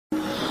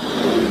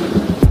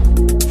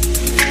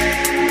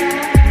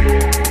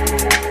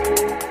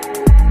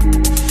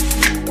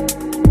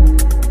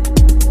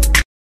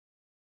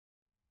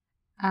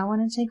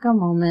want to take a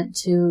moment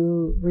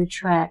to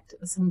retract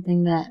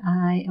something that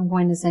I am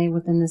going to say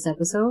within this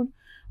episode.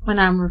 When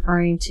I'm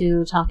referring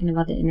to talking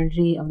about the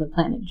energy of the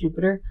planet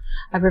Jupiter,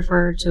 I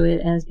refer to it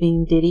as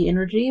being Diddy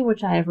energy,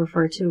 which I have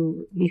referred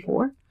to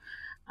before.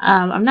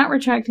 I'm not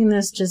retracting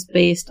this just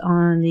based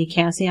on the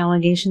Cassie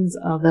allegations,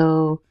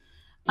 although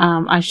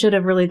I should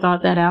have really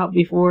thought that out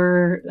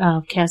before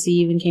Cassie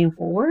even came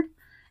forward.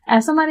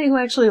 As somebody who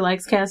actually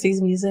likes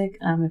Cassie's music,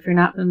 if you're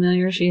not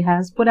familiar, she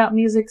has put out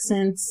music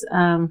since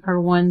her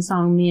one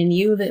song, Me and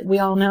You, that we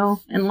all know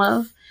and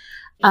love.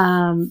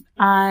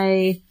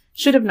 I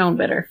should have known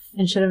better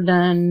and should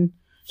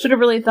have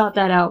really thought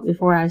that out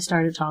before I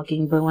started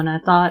talking. But when I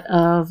thought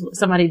of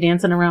somebody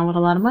dancing around with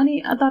a lot of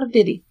money, I thought of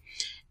Diddy.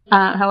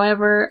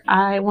 However,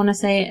 I want to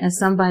say, as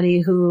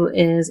somebody who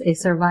is a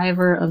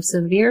survivor of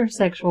severe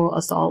sexual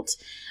assault,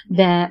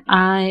 that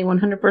I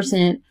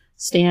 100%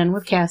 stand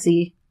with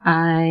Cassie.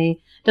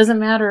 Doesn't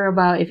matter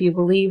about if you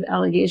believe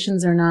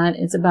allegations or not.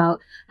 It's about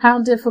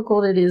how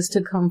difficult it is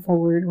to come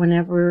forward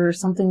whenever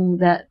something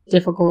that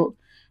difficult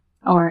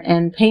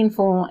and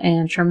painful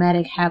and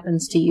traumatic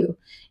happens to you.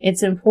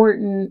 It's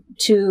important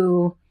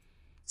to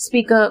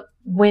speak up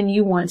when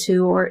you want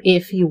to or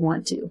if you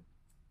want to.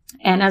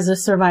 And as a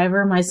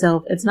survivor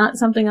myself, it's not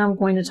something I'm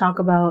going to talk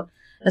about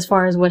as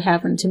far as what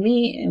happened to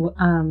me.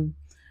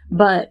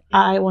 But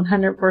I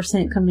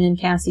 100% commend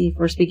Cassie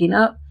for speaking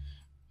up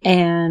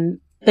and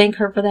thank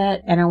her for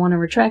that. And I want to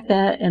retract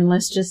that. And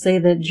let's just say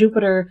that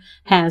Jupiter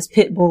has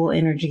Pitbull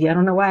energy. I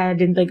don't know why I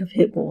didn't think of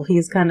Pitbull.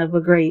 He's kind of a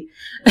great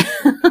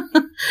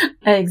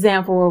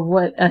example of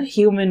what a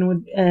human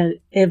would,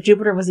 if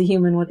Jupiter was a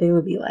human, what they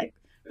would be like.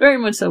 Very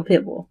much so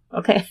Pitbull.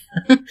 Okay.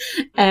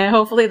 And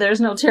hopefully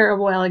there's no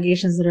terrible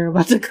allegations that are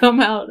about to come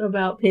out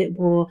about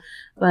Pitbull,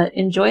 but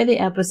enjoy the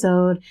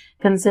episode.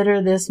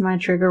 Consider this my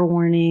trigger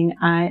warning.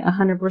 I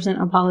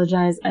 100%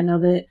 apologize. I know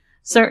that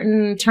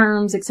certain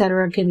terms,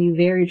 etc., can be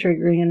very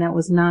triggering, and that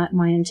was not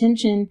my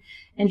intention.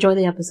 Enjoy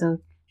the episode.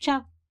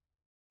 Ciao.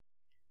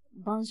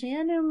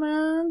 Bonjour, new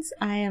moons.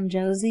 I am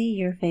Josie,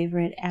 your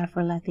favorite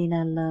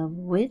Afro-Latina love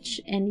witch,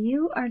 and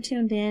you are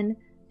tuned in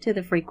to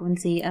the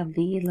frequency of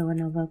the Lua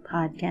Nova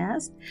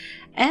podcast.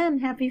 And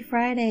happy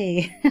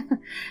Friday.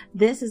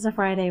 This is a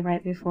Friday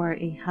right before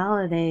a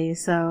holiday,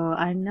 so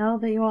I know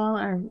that you all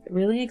are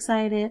really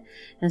excited,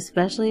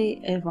 especially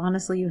if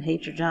honestly you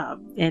hate your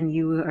job and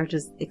you are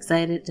just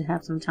excited to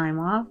have some time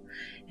off.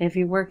 If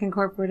you work in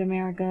corporate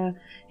America,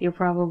 you're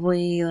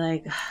probably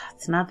like,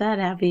 it's not that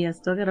happy. I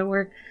still gotta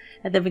work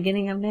at the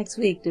beginning of next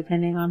week,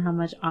 depending on how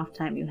much off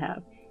time you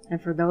have.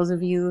 And for those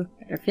of you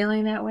that are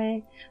feeling that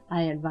way,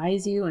 I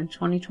advise you in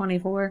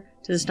 2024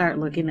 to start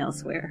looking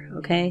elsewhere.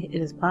 Okay? It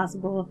is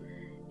possible.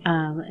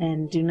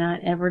 And do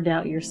not ever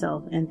doubt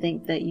yourself and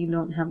think that you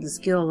don't have the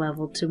skill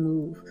level to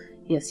move.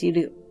 Yes, you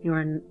do.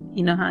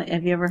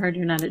 Have you ever heard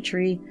you're not a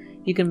tree?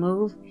 You can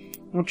move?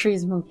 Well,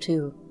 trees move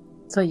too.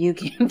 So you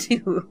can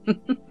too.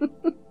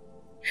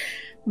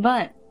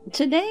 But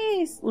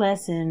today's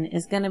lesson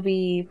is going to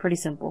be pretty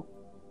simple.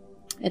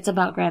 It's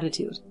about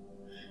gratitude.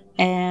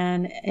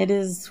 And it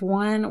is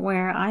one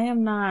where I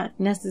am not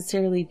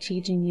necessarily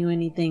teaching you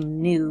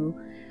anything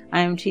new. I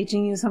am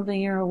teaching you something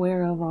you're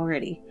aware of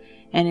already.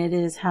 And it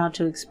is how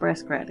to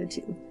express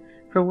gratitude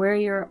for where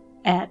you're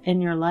at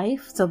in your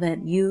life so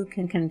that you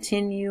can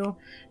continue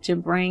to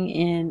bring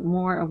in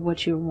more of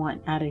what you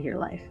want out of your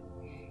life.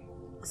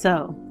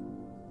 So,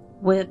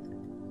 with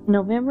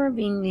November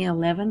being the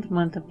 11th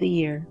month of the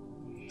year,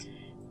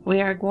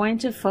 we are going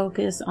to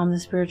focus on the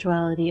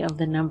spirituality of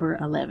the number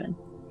 11.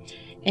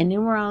 In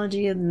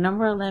numerology, the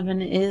number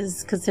 11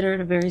 is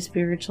considered a very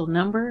spiritual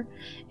number.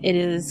 It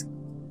is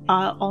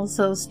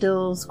also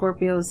still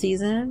Scorpio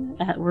season.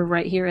 We're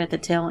right here at the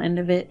tail end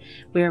of it.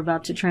 We're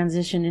about to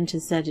transition into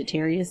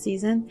Sagittarius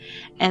season.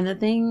 And the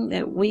thing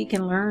that we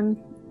can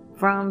learn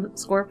from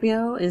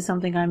Scorpio is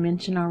something I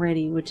mentioned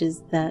already, which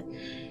is that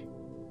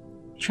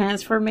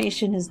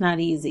transformation is not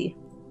easy,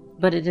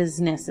 but it is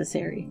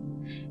necessary.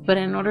 But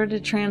in order to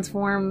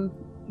transform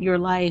your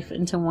life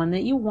into one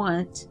that you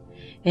want,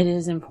 it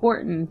is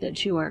important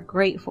that you are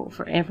grateful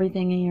for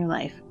everything in your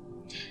life.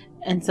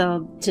 And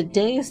so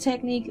today's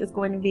technique is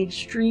going to be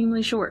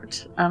extremely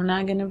short. I'm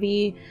not going to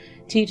be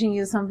teaching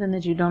you something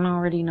that you don't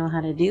already know how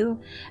to do.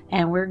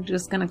 And we're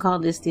just going to call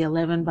this the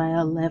 11 by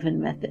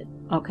 11 method.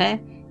 Okay?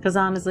 Because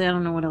honestly, I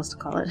don't know what else to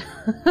call it.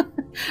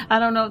 I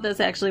don't know if that's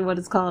actually what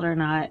it's called or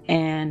not.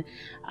 And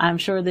I'm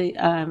sure that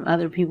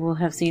other people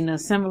have seen a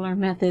similar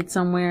method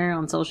somewhere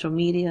on social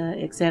media,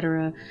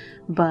 etc.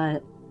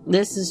 But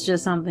this is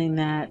just something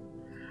that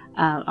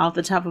off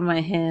the top of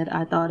my head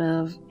I thought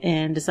of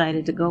and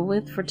decided to go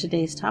with for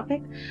today's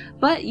topic.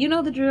 But you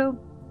know the drill.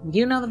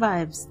 You know the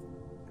vibes.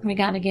 We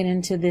got to get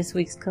into this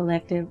week's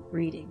collective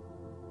reading.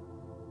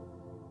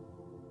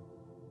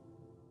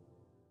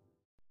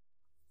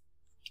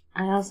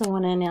 I also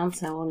want to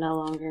announce I will no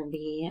longer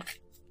be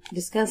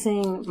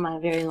discussing my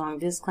very long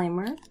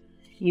disclaimer.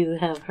 You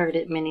have heard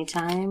it many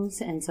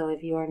times, and so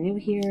if you are new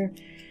here,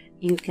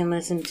 you can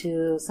listen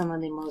to some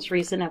of the most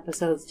recent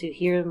episodes to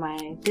hear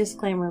my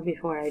disclaimer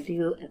before I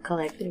do a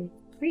collective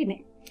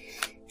reading.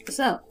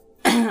 So,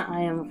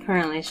 I am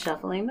currently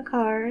shuffling the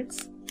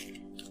cards,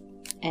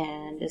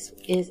 and this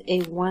is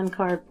a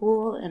 1-card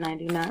pool, and I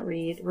do not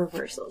read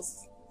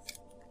reversals.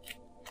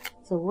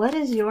 So what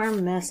is your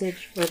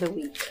message for the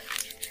week?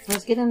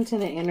 Let's get into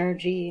the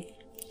energy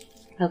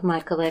of my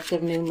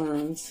collective new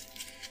moons.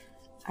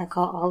 I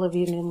call all of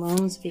you new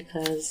moons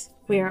because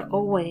we are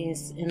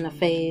always in the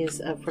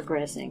phase of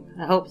progressing.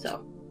 I hope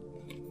so.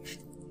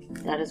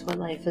 That is what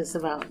life is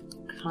about.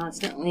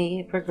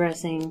 Constantly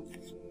progressing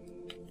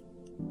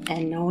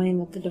and knowing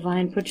that the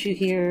divine put you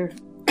here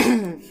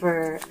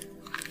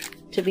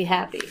to be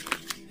happy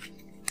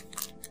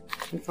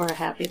and for a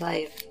happy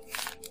life.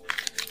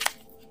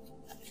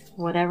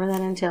 Whatever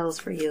that entails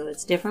for you,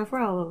 it's different for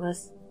all of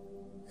us.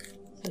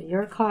 So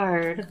your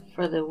card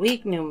for the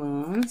week new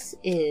moons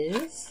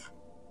is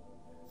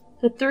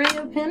the 3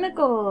 of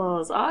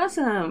Pentacles.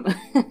 Awesome.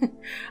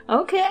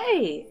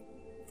 Okay,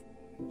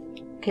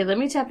 let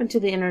me tap into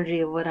the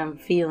energy of what I'm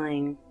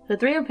feeling. The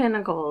 3 of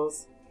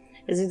Pentacles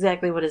is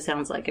exactly what it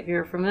sounds like. If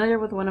you're familiar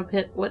with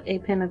what a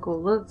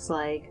pentacle looks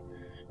like,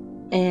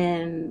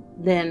 and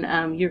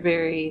then you're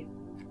very,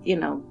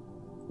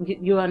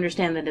 you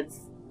understand that it's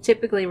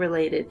typically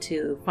related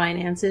to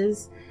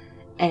finances,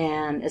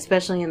 and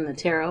especially in the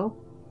tarot.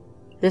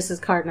 This is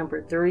card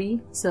number 3.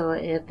 So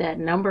if that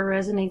number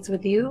resonates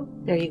with you,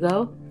 there you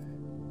go.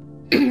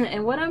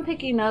 And what I'm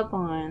picking up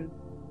on,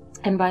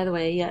 and by the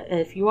way, yeah,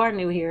 if you are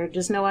new here,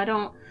 just know I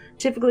don't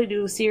typically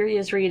do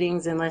serious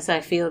readings unless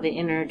I feel the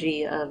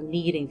energy of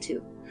needing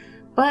to.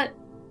 But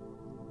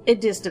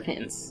it just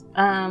depends.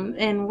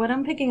 And what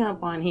I'm picking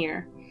up on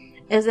here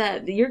is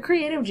that your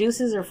creative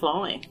juices are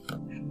flowing.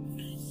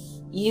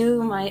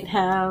 You might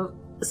have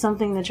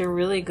something that you're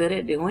really good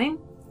at doing,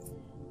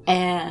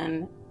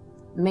 and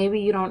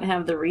maybe you don't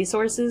have the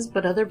resources,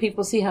 but other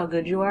people see how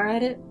good you are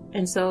at it,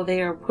 and so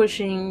they are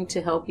pushing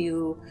to help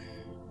you,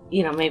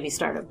 maybe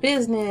start a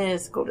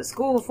business, go to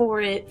school for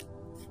it,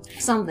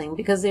 something,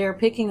 because they are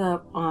picking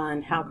up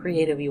on how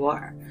creative you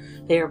are.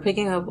 They are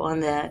picking up on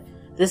that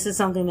this is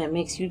something that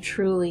makes you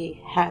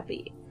truly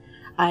happy.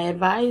 I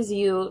advise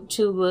you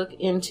to look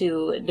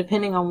into,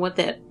 depending on what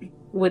that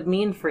would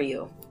mean for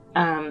you.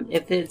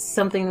 If it's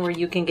something where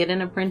you can get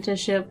an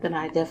apprenticeship, then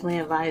I definitely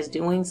advise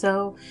doing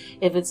so.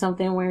 If it's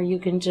something where you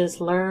can just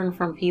learn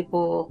from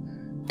people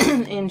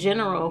in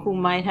general who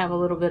might have a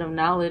little bit of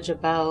knowledge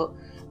about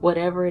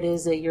whatever it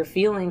is that you're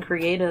feeling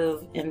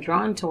creative and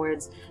drawn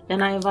towards,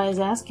 then I advise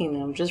asking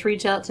them. Just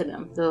reach out to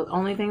them. The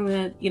only thing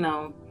that,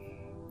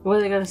 what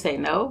are they going to say?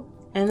 No?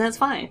 And that's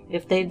fine.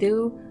 If they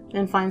do,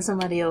 then find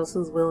somebody else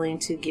who's willing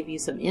to give you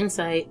some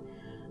insight.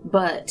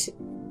 But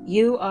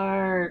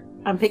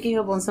I'm picking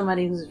up on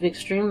somebody who's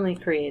extremely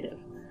creative,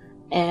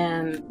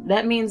 and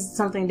that means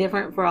something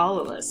different for all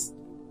of us.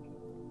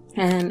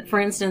 And for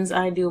instance,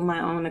 I do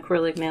my own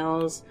acrylic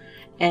nails,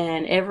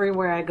 and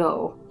everywhere I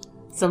go,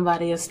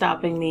 somebody is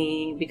stopping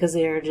me because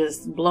they are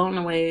just blown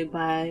away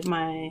by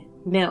my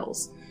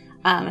nails.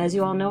 As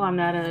you all know, I'm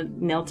not a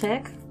nail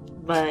tech,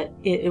 but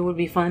it would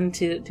be fun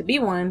to be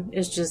one.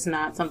 It's just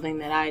not something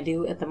that I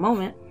do at the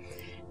moment.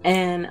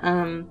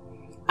 And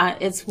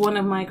it's one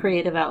of my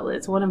creative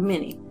outlets, one of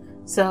many.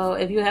 So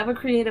if you have a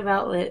creative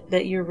outlet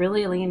that you're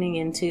really leaning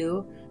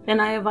into, then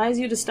I advise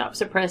you to stop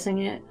suppressing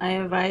it. I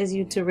advise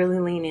you to really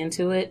lean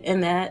into it.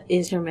 And that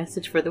is your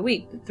message for the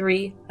week, the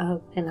 3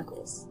 of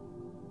Pentacles.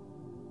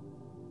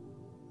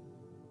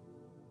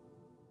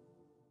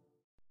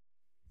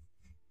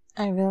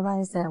 I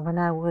realized that when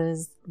I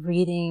was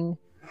reading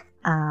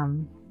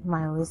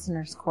my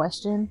listener's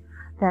question,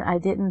 that I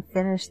didn't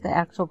finish the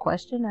actual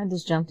question. I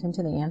just jumped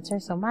into the answer.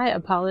 So my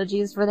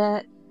apologies for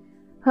that.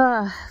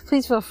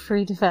 Please feel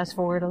free to fast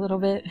forward a little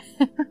bit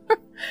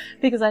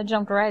because I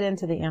jumped right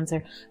into the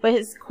answer. But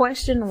his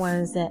question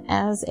was that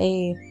as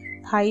a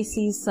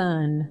Pisces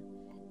sun,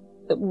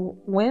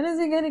 when is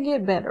it going to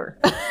get better?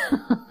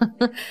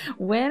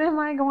 When am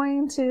I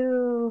going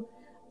to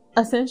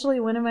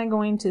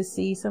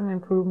see some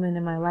improvement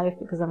in my life?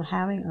 Because I'm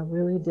having a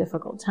really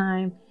difficult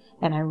time.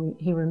 And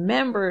he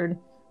remembered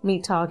me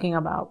talking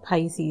about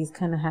Pisces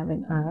kind of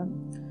having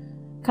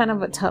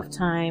a tough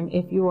time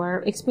if you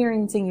are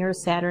experiencing your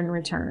Saturn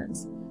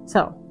returns.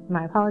 So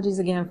my apologies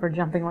again for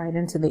jumping right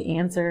into the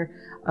answer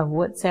of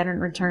what Saturn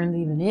returns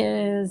even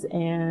is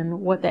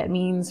and what that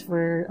means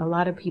for a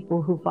lot of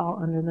people who fall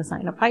under the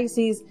sign of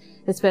Pisces,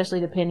 especially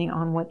depending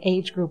on what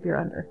age group you're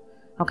under.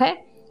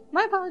 Okay?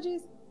 My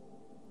apologies.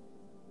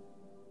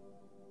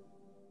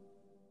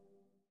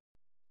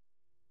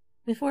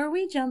 Before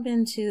we jump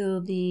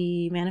into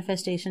the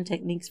manifestation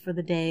techniques for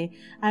the day,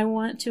 I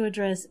want to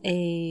address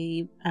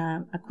a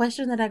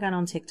question that I got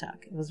on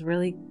TikTok. It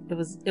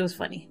was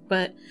funny,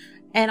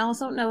 and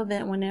also know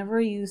that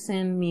whenever you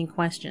send me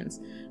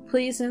questions,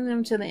 please send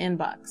them to the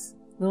inbox,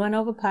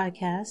 Luanova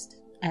Podcast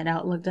at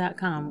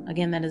Outlook.com.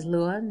 Again, that is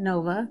Lua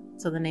Nova,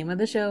 so the name of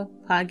the show,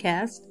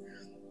 podcast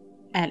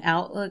at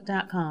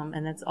Outlook.com,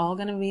 and that's all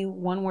going to be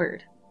one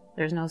word.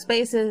 There's no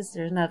spaces,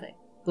 there's nothing.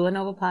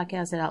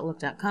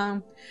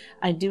 bluenovapodcast@outlook.com.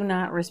 I do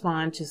not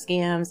respond to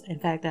scams. In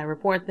fact, I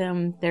report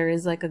them. There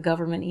is like a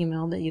government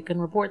email that you can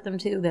report them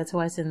to. That's who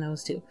I send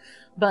those to.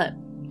 But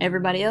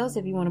everybody else,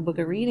 if you want to book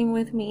a reading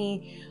with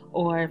me,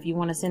 or if you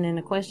want to send in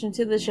a question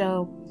to the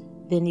show,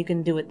 then you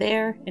can do it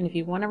there. And if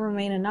you want to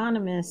remain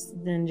anonymous,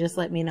 then just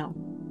let me know.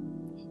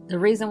 The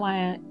reason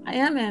why I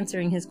am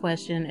answering his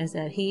question is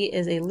that he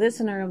is a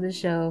listener of the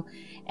show.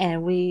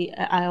 And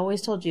I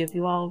always told you, if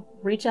you all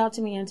reach out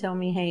to me and tell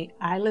me, hey,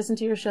 I listen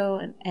to your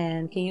show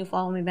and can you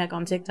follow me back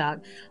on TikTok?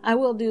 I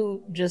will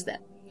do just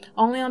that.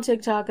 Only on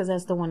TikTok, because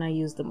that's the one I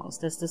use the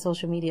most. That's the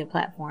social media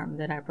platform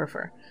that I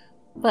prefer.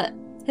 But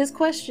his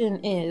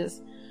question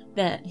is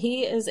that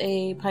he is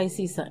a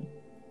Pisces sun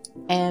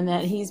and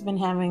that he's been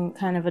having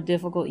kind of a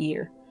difficult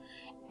year.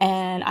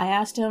 And I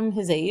asked him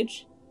his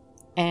age.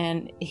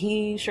 And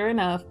he, sure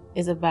enough,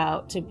 is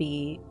about to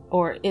be,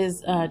 or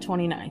is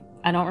 29.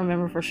 I don't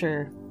remember for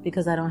sure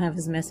because I don't have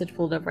his message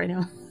pulled up right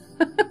now.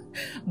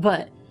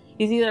 But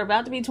he's either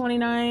about to be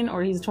 29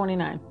 or he's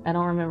 29. I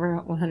don't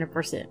remember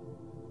 100%.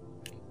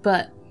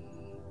 But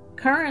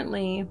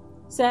currently,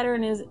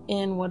 Saturn is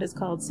in what is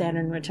called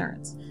Saturn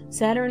returns.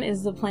 Saturn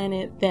is the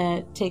planet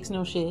that takes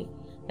no shit,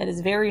 that is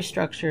very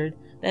structured,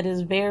 that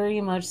is very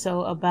much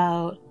so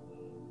about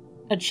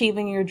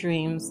achieving your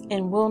dreams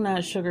and will not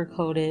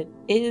sugarcoat it.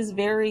 It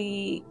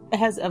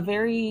has a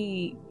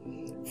very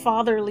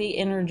fatherly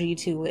energy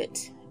to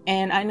it.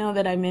 And I know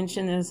that I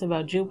mentioned this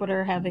about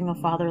Jupiter having a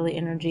fatherly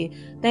energy.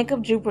 Think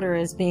of Jupiter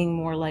as being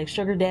more like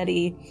sugar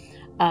daddy,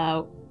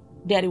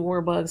 daddy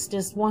Warbucks,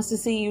 just wants to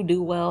see you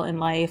do well in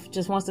life,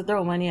 just wants to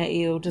throw money at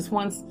you, just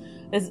wants,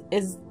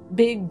 is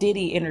big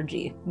Diddy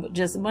energy,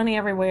 just money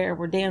everywhere.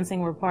 We're dancing,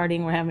 we're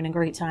partying, we're having a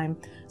great time.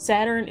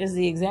 Saturn is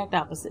the exact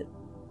opposite.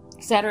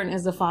 Saturn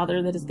is the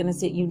father that is going to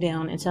sit you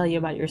down and tell you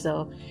about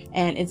yourself.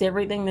 And it's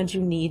everything that you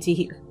need to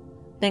hear.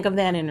 Think of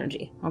that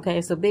energy.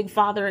 Okay. So big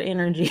father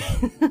energy.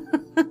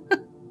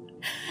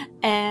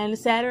 And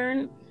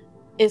Saturn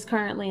is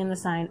currently in the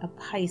sign of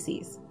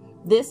Pisces.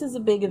 This is a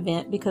big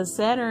event because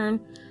Saturn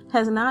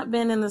has not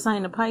been in the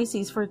sign of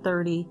Pisces for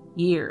 30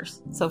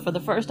 years. So for the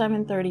first time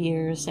in 30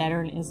 years,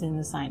 Saturn is in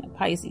the sign of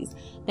Pisces.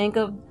 Think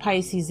of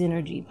Pisces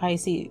energy.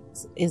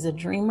 Pisces is a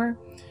dreamer.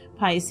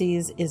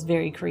 Pisces is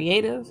very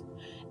creative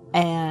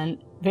and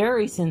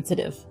very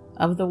sensitive.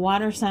 Of the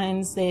water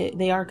signs,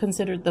 they are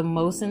considered the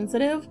most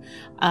sensitive.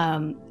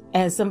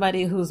 As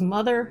somebody whose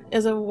mother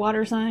is a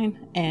water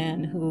sign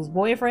and whose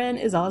boyfriend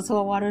is also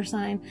a water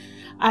sign,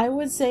 I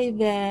would say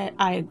that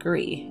I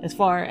agree as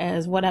far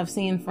as what I've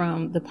seen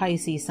from the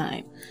Pisces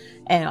sign.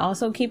 And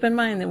also keep in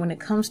mind that when it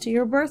comes to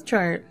your birth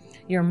chart,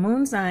 your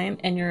moon sign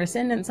and your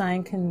ascendant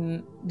sign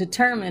can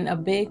determine a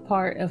big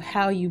part of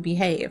how you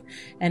behave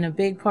and a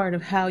big part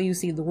of how you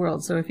see the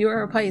world. So if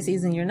you're a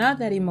Pisces and you're not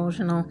that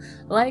emotional,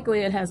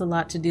 likely it has a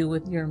lot to do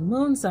with your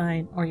moon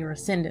sign or your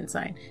ascendant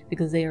sign,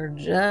 because they are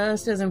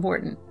just as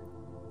important.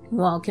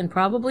 You all can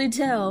probably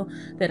tell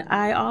that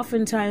I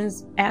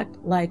oftentimes act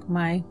like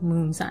my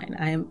moon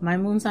sign. My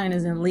moon sign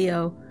is in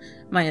Leo.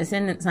 My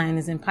ascendant sign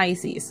is in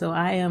Pisces. So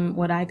I am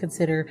what I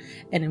consider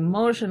an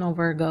emotional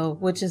Virgo,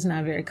 which is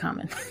not very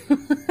common.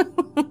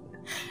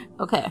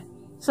 Okay.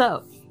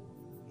 So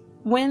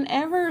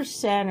whenever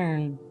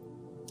Saturn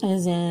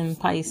is in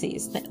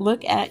Pisces,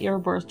 look at your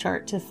birth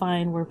chart to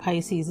find where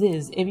Pisces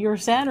is. If your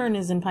Saturn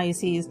is in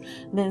Pisces,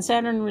 then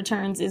Saturn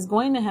returns is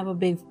going to have a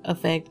big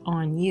effect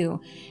on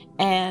you.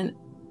 And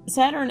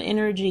Saturn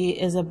energy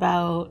is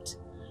about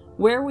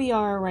where we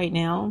are right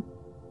now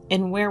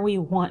and where we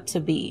want to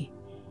be.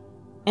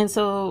 And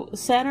so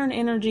Saturn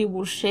energy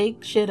will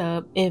shake shit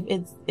up if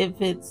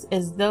it's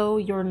as though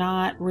you're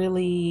not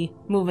really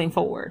moving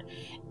forward.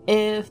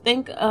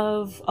 Think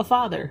of a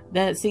father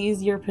that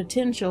sees your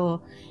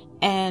potential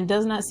and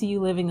does not see you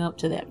living up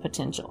to that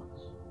potential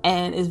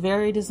and is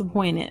very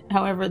disappointed.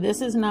 However,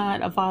 this is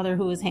not a father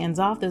who is hands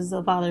off. This is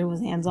a father who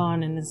is hands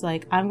on, and it's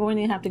like, I'm going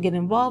to have to get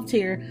involved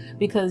here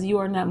because you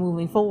are not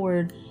moving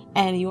forward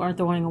and you are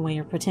throwing away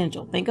your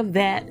potential. Think of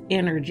that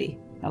energy.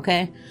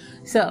 Okay.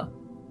 So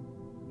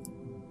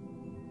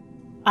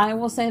I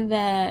will say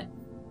that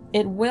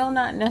it will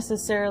not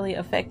necessarily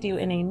affect you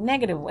in a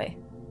negative way.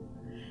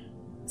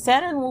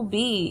 Saturn will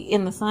be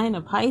in the sign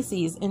of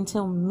Pisces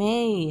until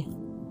May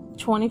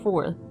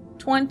 24th,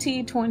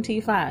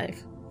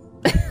 2025.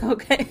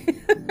 Okay.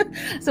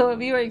 So if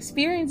you're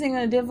experiencing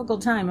a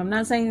difficult time, I'm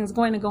not saying it's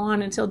going to go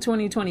on until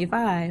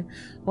 2025.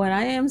 What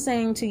I am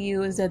saying to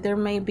you is that there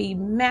may be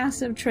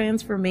massive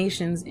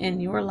transformations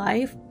in your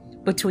life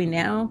between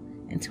now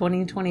and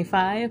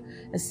 2025,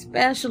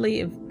 especially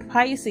if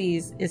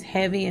Pisces is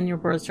heavy in your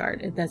birth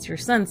chart, if that's your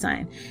sun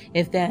sign,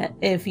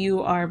 if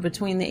you are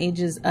between the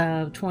ages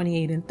of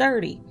 28 and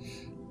 30.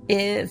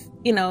 If,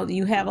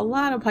 you have a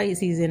lot of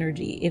Pisces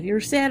energy, if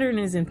your Saturn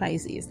is in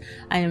Pisces,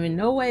 I am in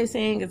no way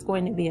saying it's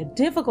going to be a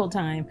difficult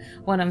time.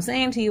 What I'm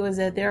saying to you is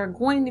that there are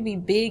going to be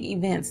big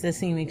events that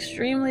seem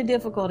extremely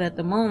difficult at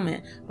the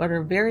moment, but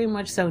are very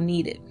much so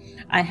needed.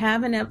 I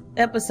have an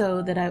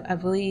episode that I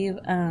believe,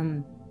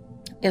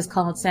 is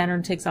called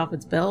Saturn Takes Off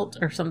Its Belt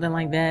or something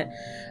like that,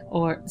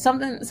 or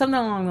something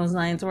along those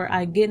lines, where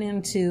I get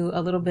into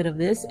a little bit of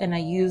this and I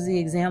use the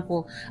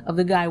example of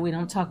the guy we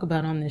don't talk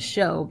about on this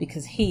show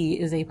because he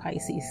is a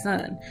Pisces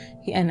sun.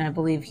 And I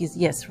believe he's,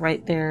 yes,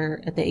 right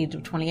there at the age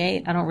of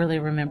 28. I don't really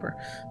remember,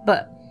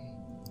 but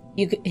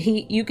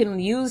you can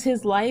use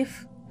his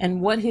life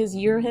and what his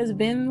year has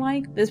been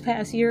like this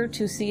past year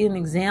to see an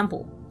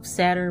example of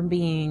Saturn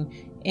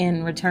being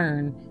in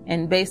return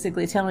and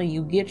basically telling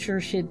you, get your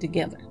shit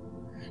together.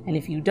 And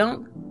if you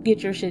don't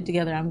get your shit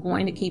together, I'm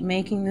going to keep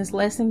making this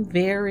lesson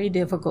very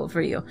difficult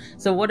for you.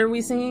 So what are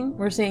we seeing?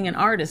 We're seeing an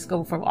artist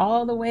go from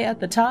all the way at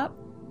the top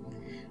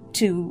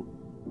to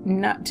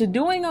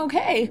doing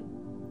okay,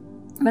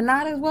 but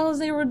not as well as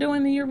they were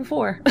doing the year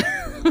before.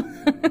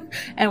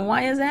 And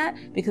why is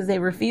that? Because they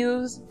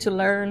refuse to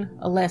learn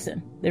a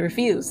lesson. They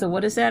refuse. So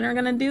what is Saturn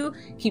going to do?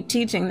 Keep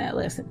teaching that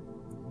lesson.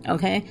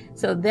 Okay,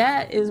 so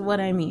that is what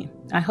I mean.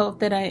 I hope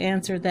that I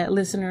answered that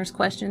listener's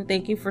question.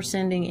 Thank you for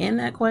sending in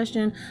that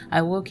question.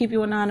 I will keep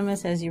you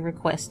anonymous as you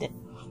request it.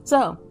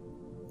 So,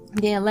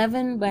 the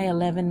 11 by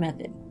 11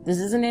 method. This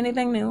isn't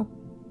anything new.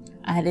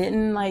 I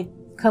didn't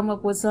come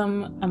up with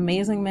some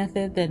amazing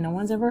method that no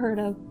one's ever heard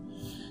of.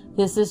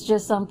 This is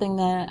just something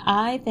that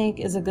I think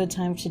is a good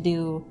time to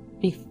do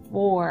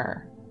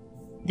before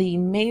the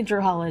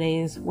major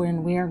holidays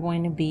when we are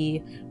going to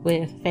be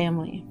with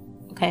family.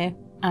 Okay?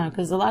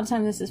 Because a lot of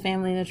times this is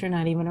family that you're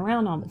not even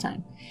around all the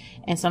time.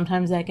 And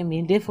sometimes that can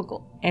be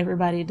difficult.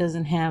 Everybody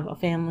doesn't have a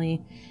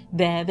family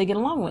that they get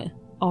along with.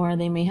 Or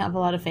they may have a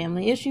lot of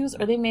family issues,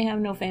 or they may have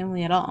no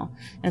family at all.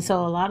 And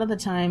so a lot of the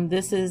time,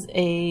 this is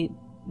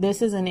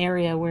an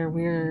area where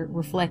we're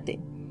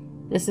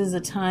reflecting. This is a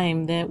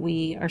time that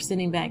we are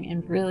sitting back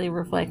and really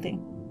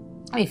reflecting.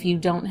 If you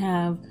don't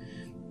have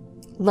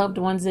loved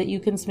ones that you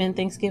can spend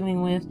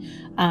Thanksgiving with,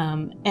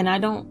 and I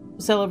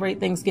don't celebrate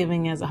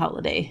Thanksgiving as a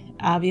holiday.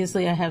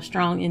 Obviously, I have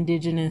strong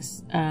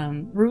indigenous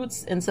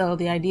roots, and so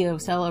the idea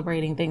of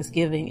celebrating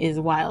Thanksgiving is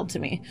wild to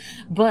me.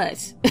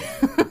 But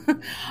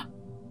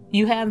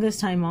you have this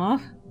time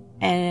off,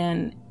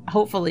 and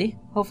hopefully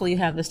you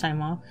have this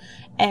time off,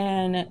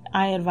 and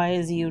I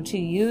advise you to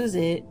use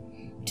it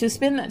to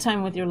spend that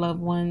time with your loved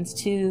ones,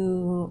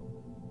 to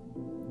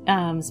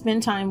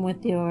spend time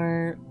with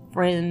your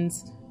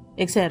friends,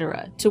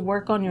 etc., to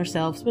work on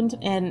yourself,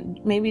 and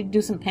maybe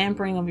do some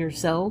pampering of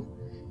yourself.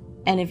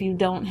 And if you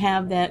don't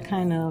have that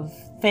kind of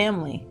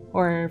family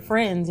or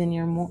friends and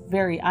you're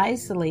very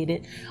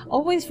isolated,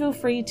 always feel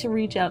free to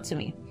reach out to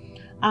me.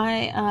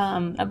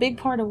 A big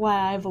part of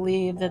why I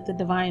believe that the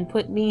divine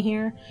put me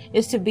here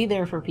is to be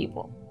there for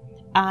people.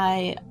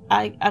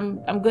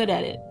 I'm good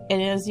at it.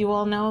 And as you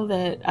all know,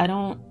 that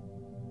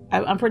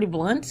I'm pretty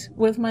blunt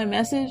with my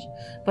message,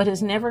 but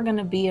it's never going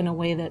to be in a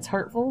way that's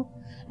hurtful.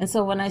 And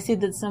so when I see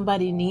that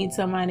somebody needs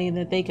somebody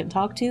that they can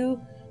talk to,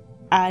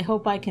 I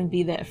hope I can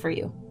be that for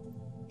you.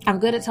 I'm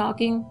good at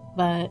talking,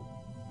 but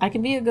I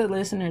can be a good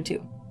listener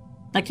too.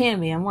 I can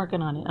be. I'm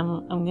working on it.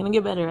 I'm going to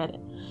get better at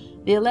it.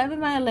 The 11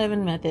 by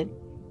 11 method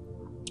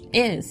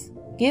is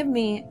give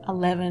me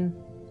 11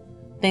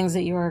 things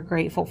that you are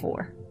grateful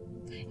for.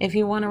 If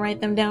you want to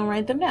write them down,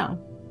 write them down.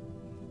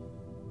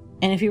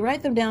 And if you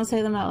write them down,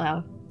 say them out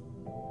loud.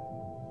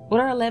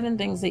 What are 11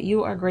 things that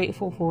you are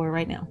grateful for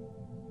right now?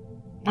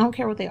 I don't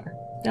care what they are.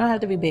 They don't have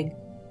to be big.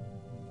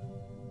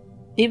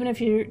 Even if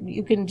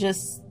you can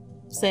just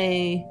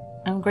say,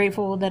 I'm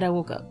grateful that I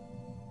woke up.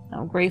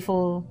 I'm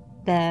grateful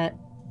that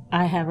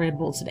I have Red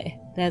Bull today.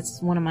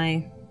 That's one of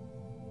my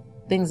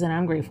things that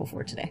I'm grateful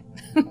for today.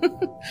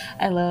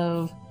 I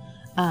love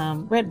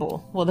Red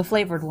Bull. Well, the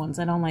flavored ones.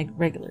 I don't like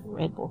regular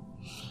Red Bull.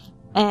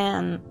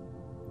 And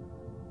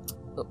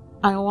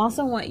I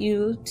also want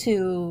you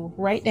to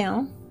write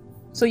down.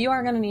 So you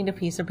are going to need a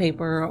piece of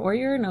paper or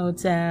your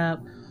notes app,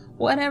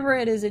 whatever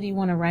it is that you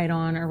want to write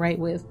on or write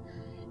with.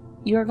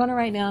 You're going to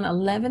write down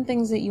 11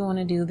 things that you want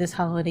to do this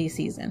holiday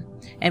season.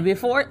 And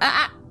before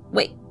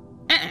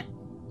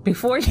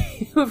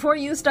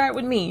you start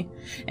with me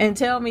and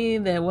tell me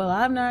that, well,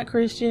 I'm not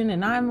Christian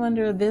and I'm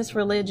under this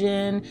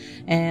religion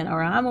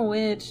or I'm a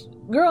witch.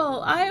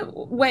 Girl,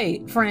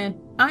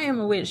 friend, I am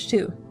a witch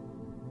too.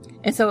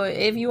 And so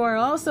if you are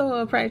also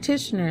a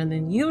practitioner,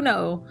 then you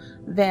know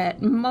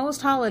that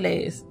most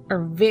holidays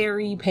are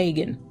very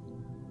pagan.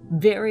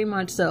 Very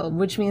much so,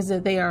 which means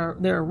that their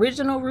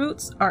original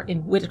roots are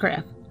in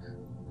witchcraft.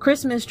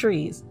 Christmas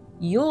trees,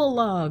 Yule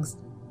logs,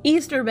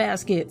 Easter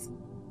baskets.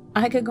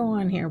 I could go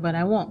on here, but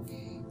I won't.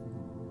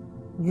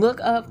 Look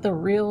up the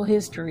real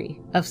history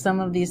of some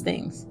of these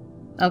things.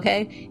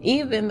 Okay?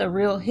 Even the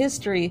real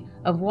history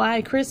of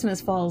why Christmas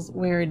falls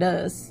where it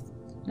does.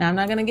 Now, I'm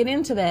not going to get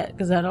into that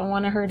because I don't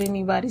want to hurt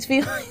anybody's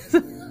feelings.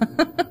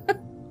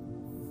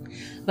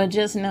 But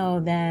just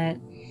know that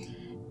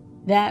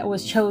that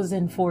was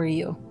chosen for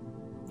you.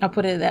 I'll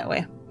put it that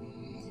way.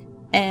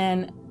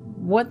 And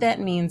what that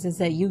means is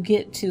that you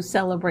get to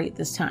celebrate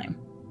this time.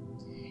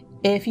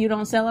 If you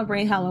don't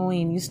celebrate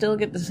Halloween, you still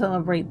get to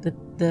celebrate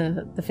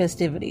the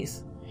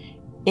festivities.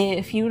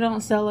 If you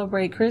don't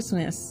celebrate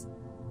Christmas,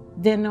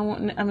 then no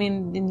one, I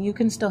mean, then you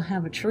can still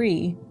have a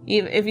tree.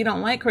 If you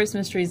don't like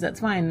Christmas trees, that's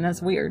fine. And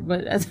that's weird,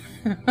 but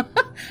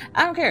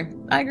I don't care.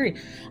 I agree.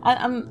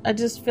 I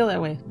just feel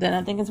that way. Then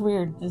I think it's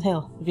weird as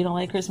hell if you don't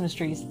like Christmas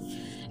trees.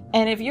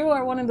 And if you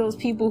are one of those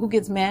people who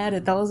gets mad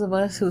at those of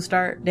us who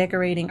start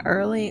decorating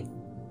early,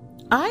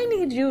 I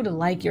need you to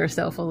like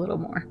yourself a little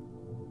more.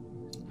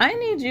 I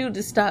need you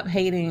to stop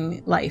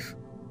hating life.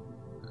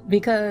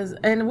 Because,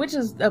 and which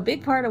is a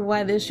big part of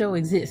why this show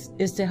exists,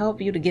 is to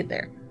help you to get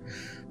there.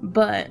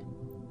 But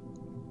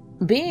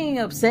being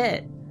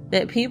upset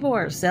that people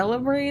are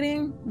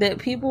celebrating, that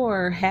people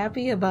are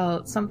happy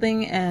about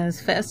something as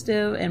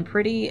festive and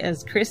pretty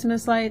as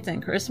Christmas lights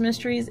and Christmas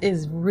trees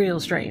is real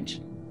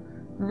strange.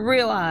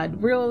 Real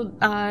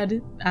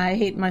odd. I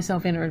hate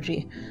myself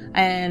energy.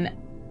 And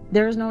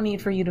there's no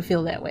need for you to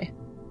feel that way.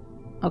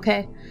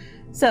 Okay?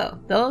 So,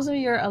 those are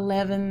your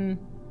 11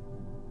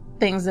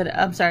 by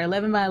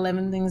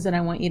 11 things that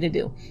I want you to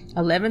do.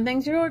 11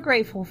 things you are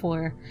grateful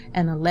for,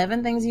 and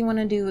 11 things you want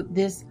to do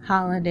this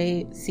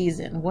holiday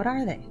season. What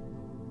are they?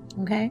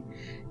 Okay?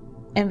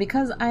 And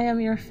because I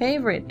am your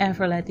favorite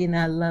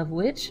Afro-Latina love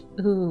witch,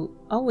 who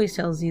always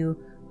tells you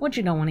what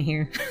you don't want to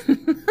hear,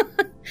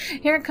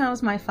 here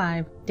comes my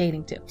 5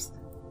 dating tips.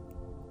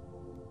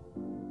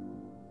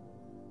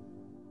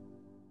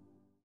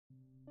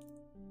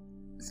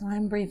 So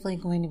I'm briefly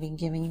going to be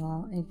giving you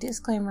all a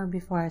disclaimer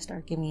before I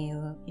start giving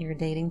you your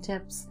dating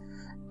tips.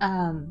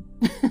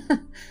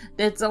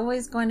 It's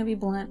always going to be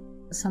blunt.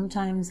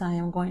 Sometimes I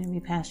am going to be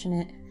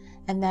passionate,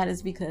 and that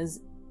is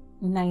because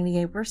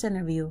 98%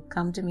 of you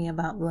come to me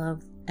about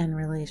love and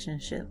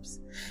relationships,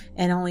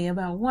 and only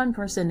about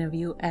 1% of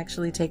you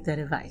actually take that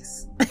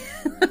advice.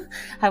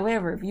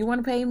 However, if you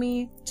want to pay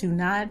me to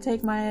not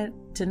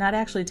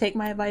actually take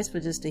my advice,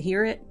 but just to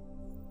hear it,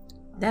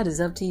 that is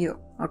up to you,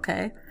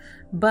 okay?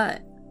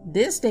 But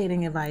this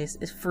dating advice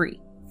is free.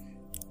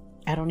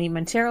 I don't need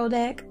my tarot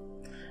deck.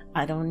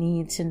 I don't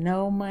need to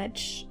know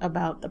much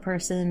about the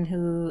person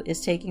who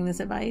is taking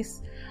this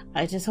advice.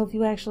 I just hope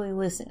you actually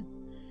listen.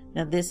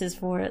 Now, this is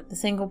for the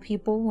single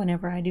people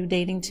whenever I do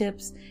dating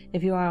tips.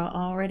 If you are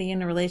already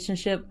in a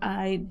relationship,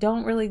 I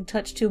don't really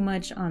touch too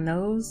much on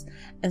those.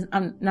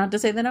 I'm not to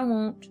say that I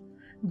won't,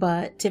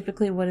 but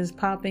typically what is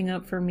popping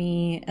up for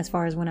me as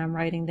far as when I'm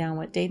writing down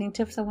what dating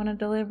tips I want to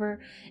deliver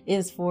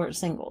is for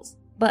singles.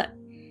 But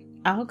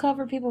I'll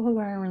cover people who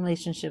are in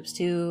relationships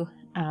too.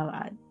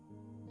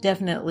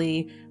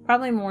 Definitely,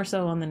 probably more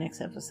so on the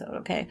next episode,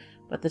 okay?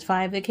 But the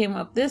 5 that came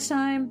up this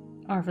time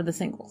are for the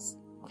singles,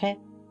 okay?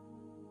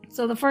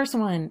 So the first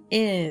one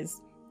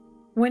is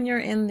when you're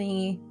in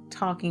the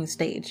talking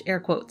stage, air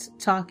quotes,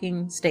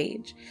 talking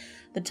stage.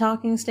 The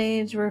talking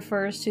stage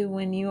refers to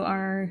when you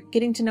are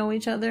getting to know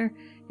each other,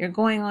 you're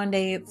going on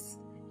dates,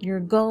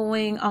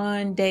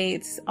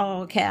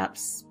 all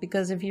caps,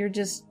 because if you're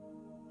just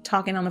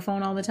talking on the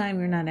phone all the time,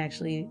 you're not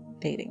actually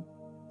dating,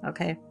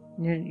 okay?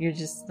 You're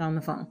just on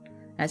the phone.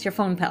 That's your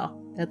phone pal.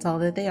 That's all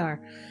that they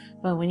are.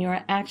 But when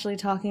you're actually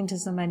talking to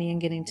somebody and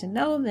getting to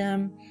know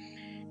them,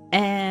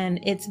 and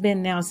it's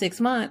been now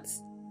 6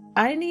 months,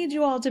 I need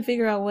you all to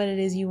figure out what it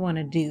is you want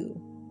to do.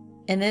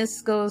 And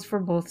this goes for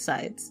both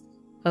sides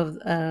of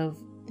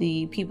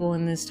the people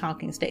in this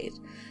talking stage.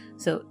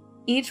 So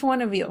each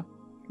one of you,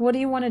 what do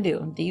you want to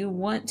do? Do you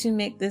want to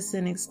make this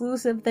an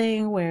exclusive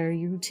thing where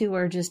you two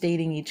are just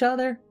dating each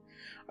other?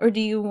 Or do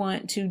you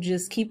want to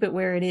just keep it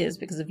where it is?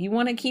 Because if you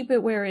want to keep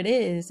it where it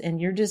is and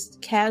you're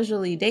just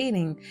casually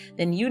dating,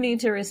 then you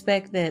need to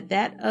respect that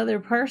that other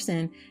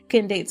person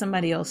can date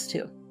somebody else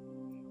too.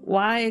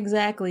 Why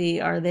exactly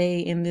are they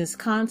in this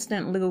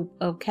constant loop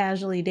of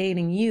casually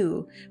dating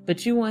you,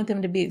 but you want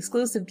them to be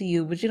exclusive to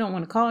you, but you don't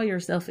want to call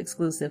yourself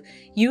exclusive?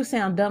 You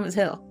sound dumb as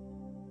hell.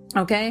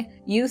 Okay?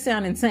 You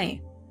sound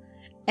insane.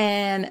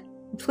 And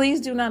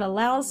please do not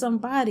allow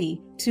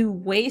somebody to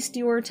waste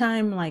your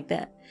time like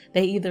that.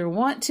 They either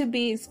want to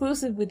be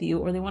exclusive with you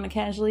or they want to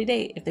casually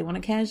date. If they want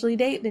to casually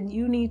date, then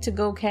you need to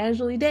go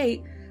casually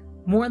date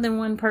more than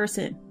one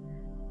person.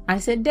 I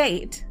said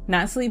date,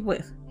 not sleep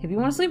with. If you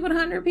want to sleep with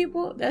 100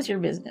 people, that's your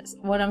business.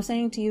 What I'm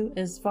saying to you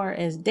as far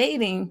as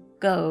dating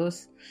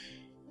goes,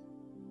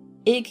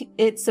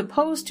 it's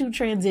supposed to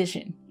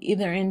transition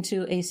either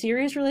into a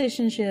serious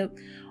relationship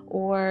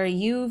or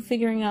you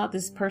figuring out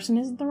this person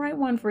isn't the right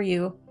one for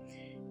you,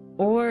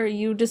 or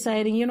you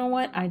deciding, you know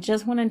what, I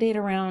just want to date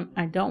around.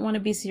 I don't want to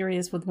be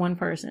serious with one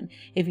person.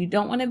 If you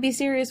don't want to be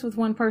serious with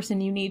one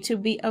person, you need to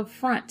be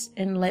upfront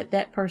and let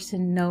that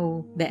person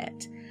know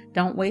that.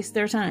 Don't waste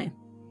their time.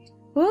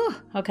 Ooh,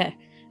 okay.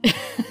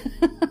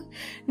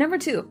 Number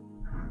 2.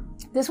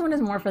 This one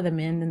is more for the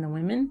men than the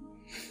women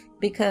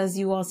because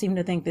you all seem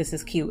to think this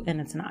is cute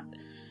and it's not.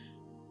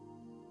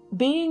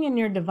 Being in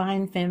your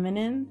divine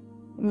feminine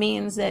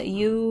means that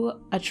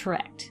you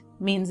attract,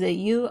 means that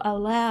you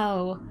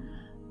allow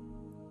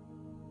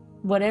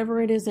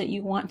whatever it is that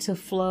you want to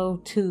flow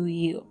to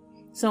you.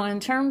 So in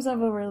terms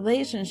of a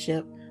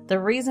relationship, the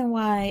reason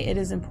why it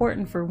is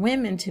important for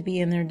women to be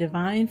in their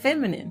divine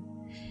feminine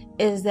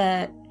is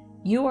that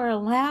you are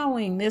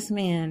allowing this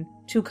man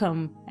to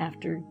come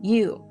after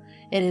you.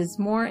 It is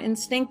more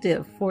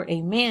instinctive for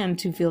a man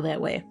to feel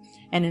that way.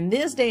 And in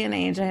this day and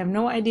age, I have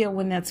no idea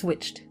when that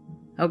switched.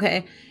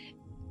 Okay?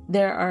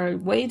 There are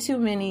way too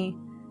many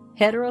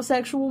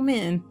heterosexual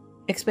men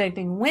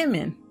expecting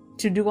women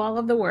to do all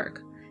of the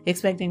work,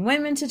 expecting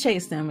women to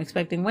chase them,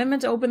 expecting women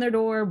to open their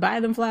door, buy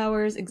them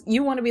flowers.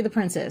 You want to be the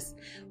princess.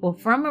 Well,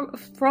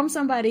 from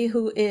somebody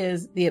who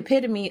is the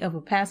epitome of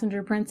a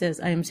passenger princess,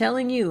 I am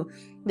telling you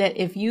that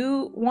if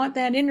you want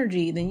that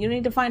energy, then you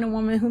need to find a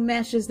woman who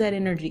matches that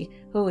energy,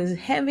 who is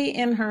heavy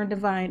in her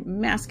divine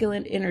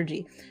masculine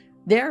energy.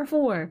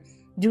 Therefore,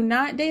 do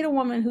not date a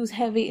woman who's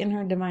heavy in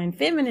her divine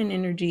feminine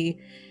energy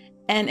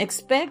and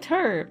expect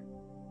her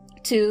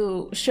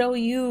to show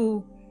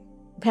you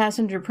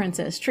passenger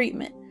princess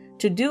treatment,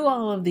 to do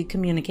all of the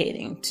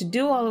communicating, to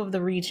do all of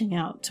the reaching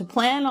out, to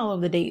plan all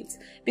of the dates,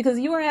 because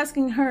you are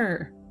asking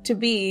her to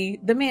be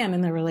the man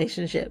in the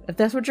relationship. If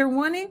that's what you're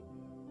wanting,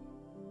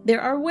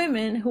 there are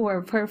women who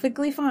are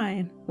perfectly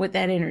fine with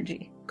that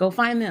energy. Go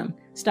find them.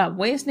 Stop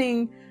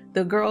wasting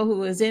the girl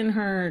who is in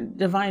her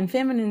divine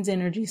feminine's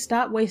energy.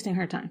 Stop wasting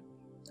her time.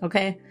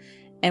 Okay?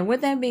 And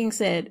with that being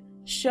said,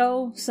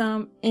 show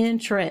some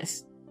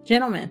interest.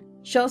 Gentlemen,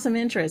 show some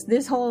interest.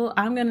 This whole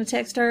I'm going to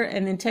text her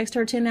and then text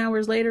her 10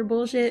 hours later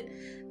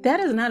bullshit, that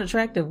is not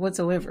attractive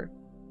whatsoever.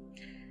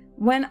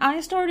 When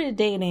I started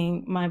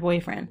dating my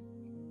boyfriend,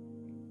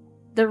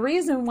 the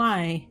reason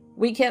why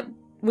we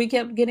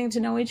kept getting to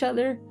know each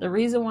other, the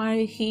reason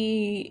why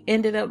he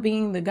ended up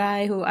being the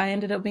guy who I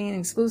ended up being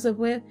exclusive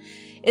with,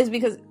 is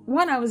because,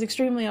 one, I was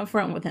extremely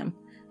upfront with him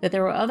that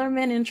there were other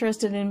men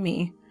interested in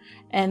me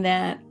and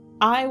that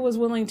I was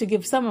willing to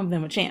give some of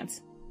them a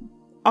chance.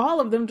 All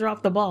of them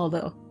dropped the ball,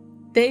 though.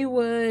 They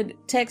would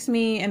text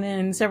me and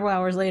then several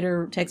hours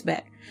later text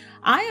back.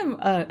 I am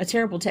a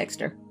terrible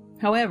texter.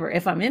 However,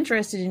 if I'm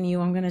interested in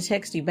you, I'm going to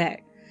text you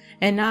back,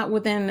 and not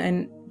within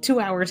a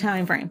 2-hour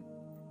time frame.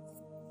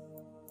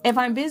 If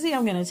I'm busy,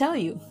 I'm going to tell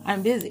you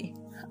I'm busy.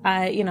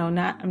 I'm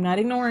not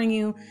ignoring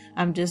you.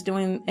 I'm just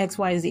doing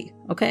XYZ.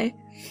 Okay.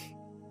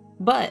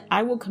 But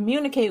I will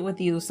communicate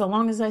with you so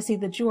long as I see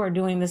that you are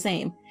doing the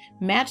same.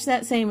 Match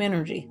that same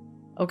energy.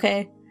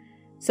 Okay.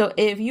 So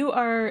if you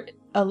are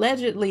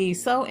allegedly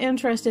so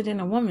interested in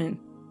a woman,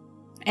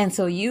 and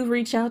so you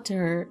reach out to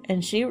her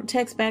and she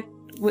texts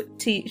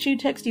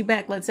you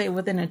back, let's say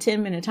within a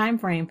 10-minute time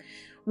frame,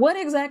 what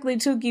exactly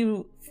took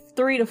you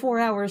 3 to 4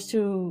 hours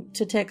to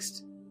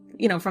text,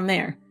 from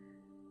there?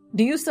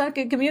 Do you suck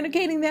at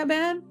communicating that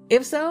bad?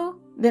 If so,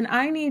 then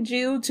I need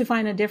you to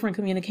find a different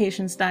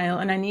communication style,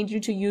 and I need you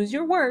to use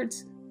your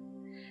words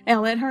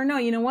and let her know,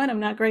 you know what, I'm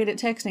not great at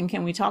texting.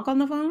 Can we talk on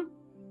the phone?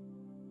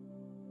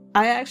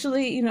 I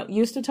actually,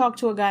 used to talk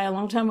to a guy a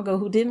long time ago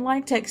who didn't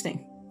like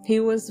texting.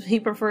 He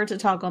preferred to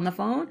talk on the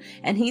phone,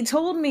 and he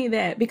told me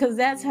that because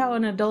that's how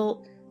an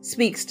adult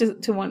speaks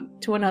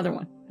to another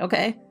one.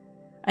 Okay.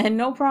 I had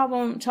no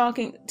problem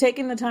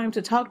taking the time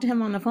to talk to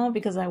him on the phone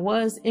because I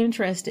was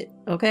interested.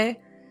 Okay.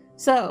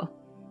 So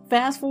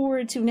fast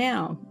forward to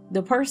now,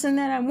 the person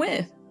that I'm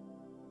with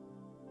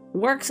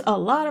works a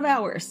lot of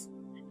hours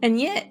and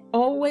yet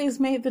always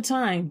made the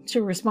time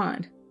to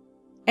respond,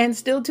 and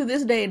still to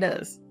this day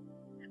does.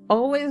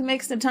 Always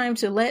makes the time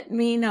to let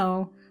me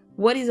know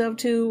what he's up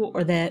to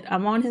or that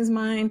I'm on his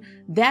mind.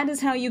 That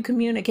is how you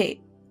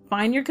communicate.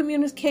 Find your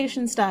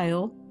communication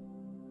style.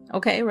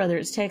 Okay, whether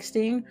it's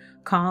texting,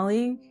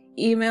 calling,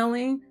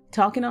 emailing,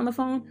 talking on the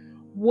phone,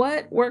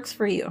 what works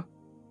for you?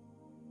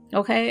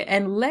 Okay,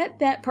 and let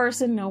that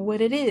person know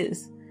what it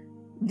is.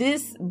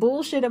 This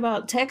bullshit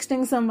about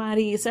texting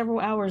somebody several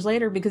hours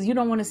later because you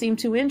don't want to seem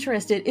too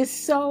interested is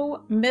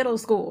so middle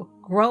school.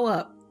 Grow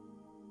up.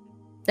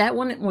 That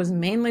one was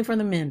mainly for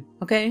the men.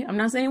 Okay, I'm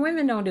not saying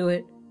women don't do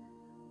it.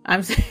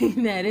 I'm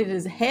saying that it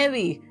is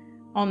heavy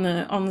on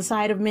the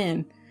side of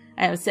men.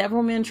 I have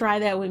several men try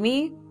that with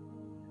me.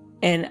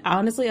 And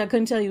honestly, I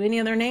couldn't tell you any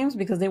of their names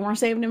because they weren't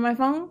saved in my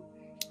phone.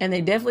 And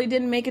they definitely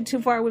didn't make it too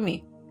far with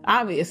me.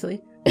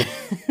 Obviously.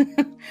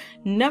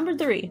 Number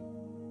 3.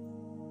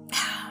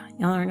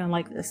 Y'all aren't gonna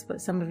like this,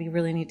 but some of you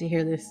really need to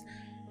hear this.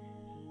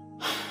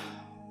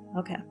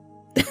 Okay.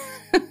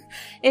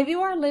 If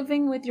you are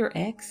living with your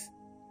ex,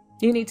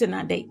 you need to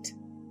not date.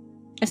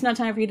 It's not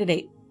time for you to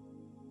date.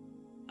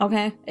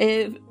 Okay?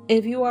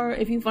 If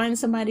you find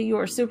somebody you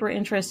are super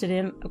interested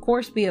in, of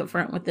course, be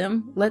upfront with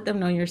them. Let them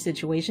know your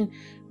situation.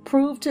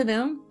 Prove to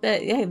them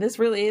that, hey, this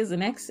really is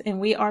an ex and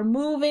we are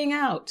moving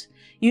out.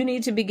 You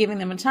need to be giving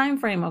them a time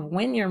frame of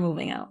when you're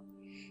moving out.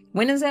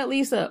 When is that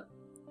lease up?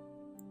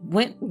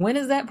 When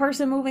is that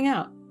person moving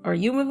out? Are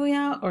you moving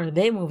out or are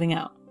they moving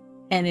out?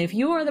 And if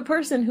you are the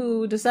person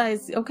who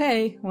decides,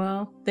 okay,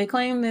 well, they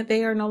claim that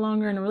they are no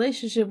longer in a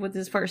relationship with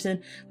this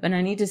person, but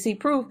I need to see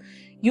proof,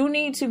 you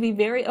need to be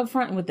very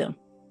upfront with them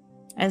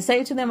and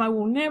say to them, I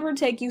will never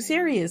take you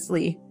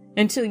seriously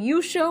until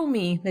you show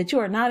me that you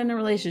are not in a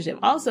relationship.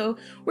 Also,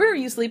 where are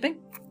you sleeping?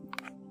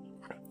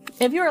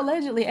 If you're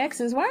allegedly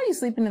exes, why are you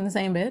sleeping in the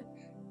same bed?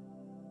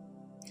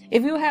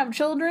 If you have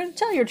children,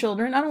 tell your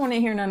children. I don't want to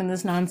hear none of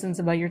this nonsense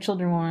about your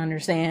children won't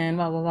understand,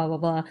 blah, blah, blah,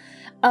 blah,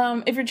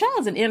 blah. If your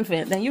child's an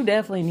infant, then you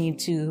definitely need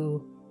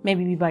to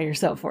maybe be by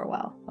yourself for a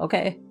while.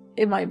 Okay.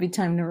 It might be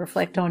time to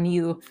reflect on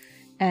you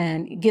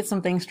and get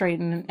some things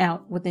straightened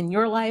out within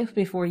your life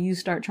before you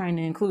start trying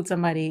to include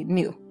somebody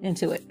new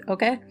into it.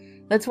 Okay.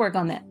 Let's work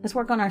on that. Let's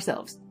work on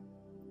ourselves.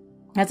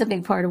 That's a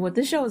big part of what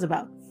this show is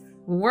about.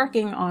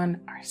 Working on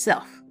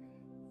ourselves.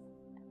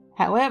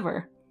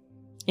 However,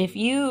 if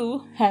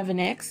you have an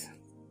ex,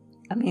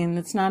 I mean,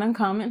 it's not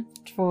uncommon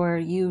for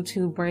you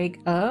to break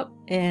up.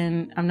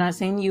 And I'm not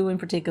saying you in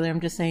particular.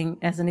 I'm just saying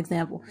as an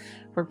example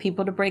for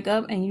people to break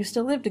up and you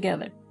still live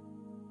together.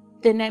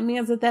 Then that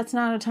means that that's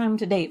not a time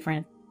to date,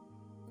 friend.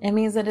 It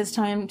means that it's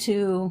time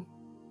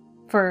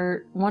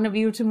for one of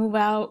you to move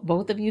out,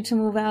 both of you to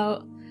move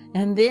out,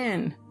 and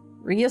then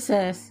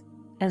reassess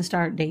and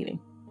start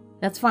dating.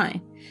 That's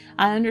fine.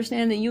 I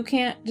understand that you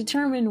can't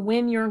determine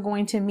when you're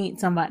going to meet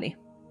somebody.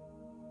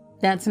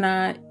 That's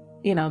not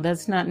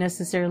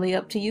necessarily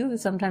up to you.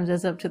 Sometimes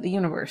that's up to the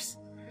universe.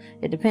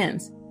 It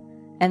depends.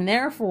 And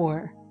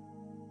therefore,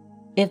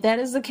 if that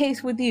is the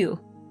case with you,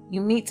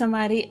 you meet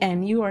somebody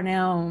and you are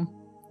now,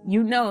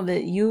 you know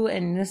that you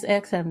and this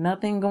ex have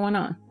nothing going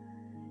on.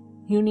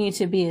 You need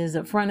to be as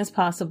upfront as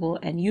possible,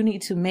 and you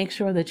need to make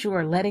sure that you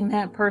are letting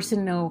that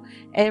person know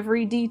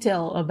every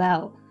detail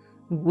about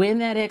when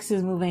that ex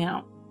is moving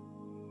out,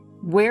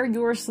 where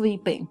you're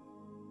sleeping,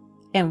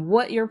 and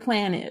what your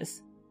plan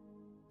is.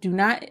 Do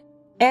not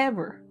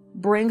ever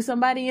bring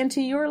somebody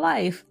into your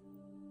life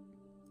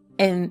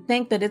and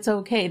think that it's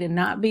okay to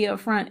not be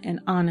upfront and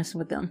honest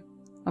with them.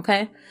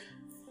 Okay?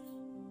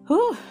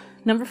 Whew.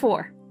 Number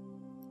 4.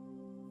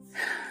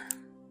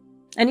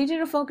 I need you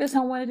to focus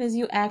on what it is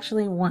you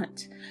actually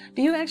want.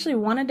 Do you actually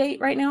want to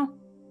date right now?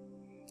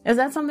 Is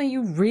that something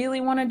you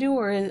really want to do,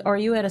 or are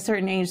you at a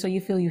certain age so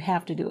you feel you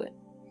have to do it?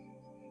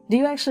 Do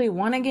you actually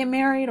want to get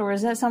married, or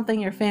is that something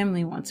your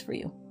family wants for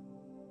you?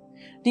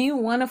 Do you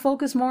want to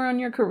focus more on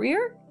your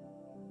career?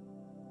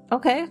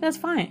 Okay, that's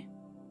fine.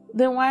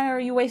 Then why are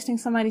you wasting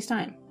somebody's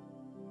time?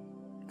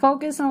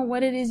 Focus on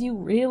what it is you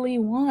really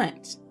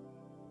want.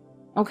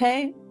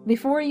 Okay?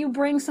 Before you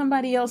bring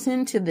somebody else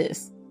into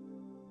this,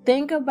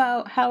 think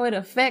about how it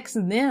affects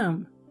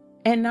them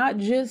and not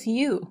just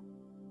you.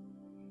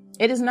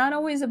 It is not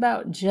always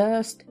about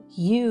just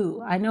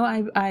you. I know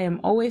I am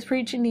always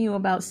preaching to you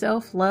about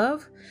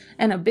self-love,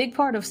 and a big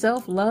part of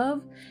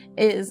self-love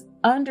is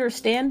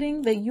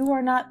understanding that you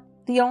are not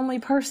the only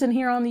person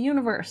here on the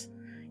universe.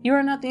 You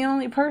are not the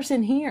only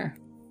person here,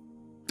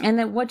 and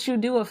that what you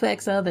do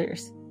affects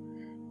others.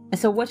 And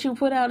so what you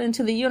put out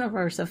into the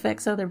universe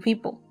affects other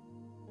people.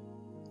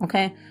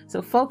 Okay,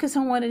 so focus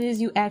on what it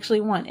is you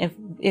actually want.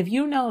 If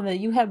you know that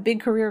you have big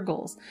career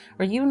goals,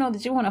 or you know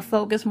that you want to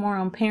focus more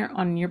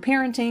on your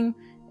parenting,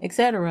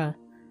 etc.,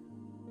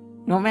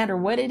 no matter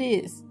what it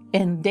is,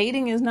 and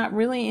dating is not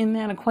really in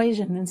that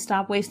equation, then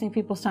stop wasting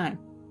people's time.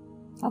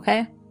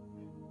 Okay?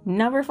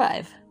 Number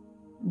 5,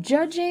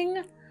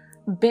 judging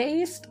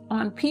based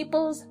on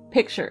people's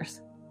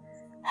pictures.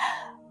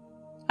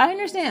 I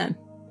understand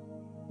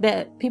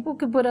that people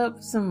could put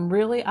up some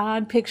really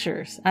odd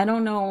pictures. I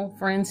don't know,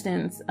 for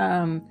instance,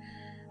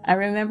 I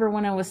remember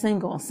when I was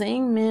single,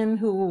 seeing men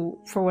who,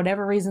 for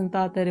whatever reason,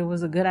 thought that it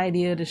was a good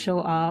idea to show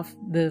off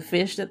the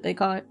fish that they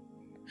caught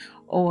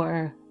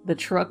or the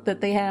truck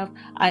that they have.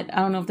 I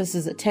don't know if this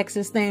is a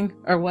Texas thing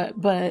or what,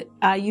 but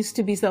I used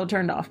to be so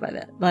turned off by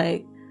that.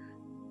 Like,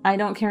 I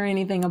don't care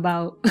anything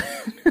about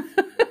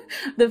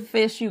the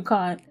fish you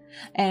caught.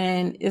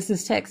 And this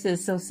is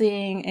Texas, so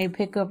seeing a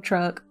pickup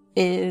truck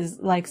is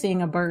like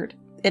seeing a bird.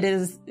 It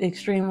is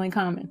extremely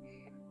common.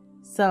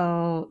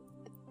 So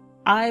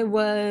I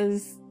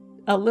was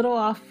a little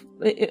off.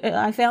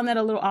 I found that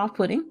a little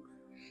off-putting.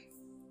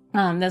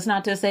 That's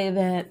not to say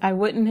that I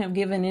wouldn't have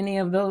given any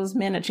of those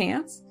men a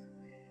chance,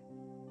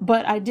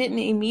 but I didn't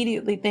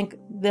immediately think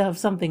of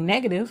something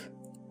negative.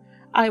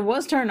 I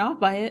was turned off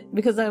by it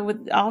because I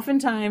would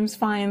oftentimes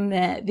find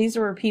that these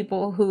were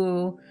people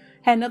who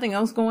had nothing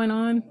else going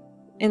on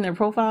in their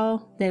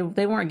profile. They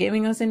weren't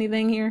giving us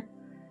anything here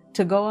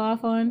to go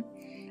off on.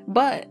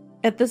 But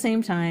at the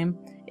same time,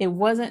 it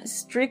wasn't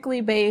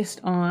strictly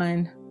based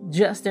on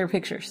just their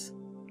pictures.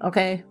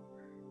 Okay?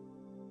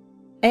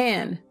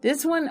 And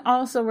this one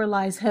also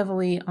relies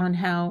heavily on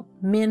how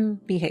men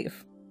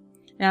behave.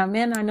 Now,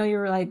 men, I know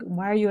you're like,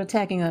 why are you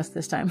attacking us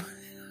this time?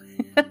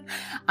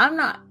 I'm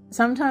not.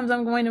 Sometimes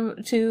I'm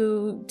going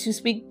to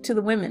speak to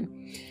the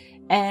women.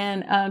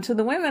 And to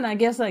the women, I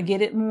guess I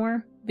get it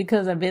more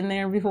because I've been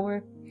there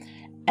before.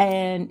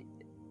 And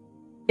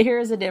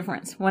here's the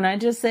difference. When I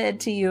just said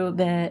to you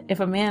that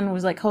if a man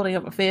was like holding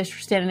up a fish or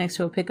standing next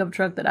to a pickup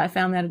truck, that I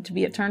found that to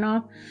be a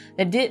turnoff,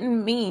 that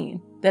didn't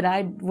mean that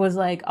I was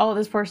like, oh,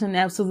 this person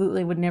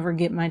absolutely would never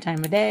get my time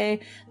of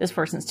day. This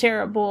person's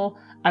terrible.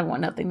 I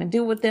want nothing to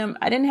do with them.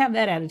 I didn't have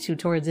that attitude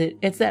towards it.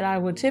 It's that I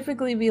would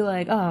typically be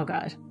like, oh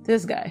God,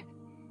 this guy,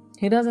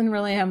 he doesn't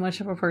really have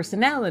much of a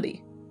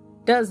personality,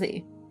 does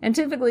he? And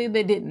typically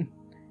they didn't.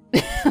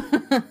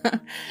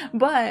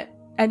 But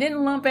I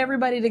didn't lump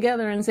everybody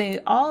together and say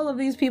all of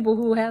these people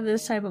who have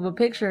this type of a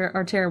picture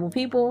are terrible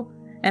people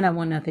and I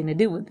want nothing to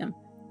do with them.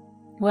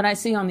 What I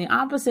see on the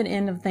opposite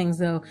end of things,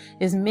 though,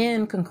 is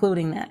men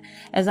concluding that.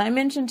 As I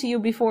mentioned to you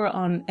before,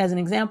 as an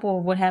example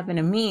of what happened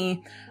to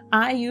me,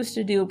 I used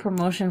to do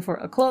promotion for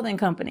a clothing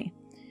company.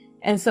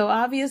 And so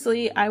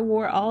obviously I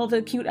wore all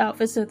the cute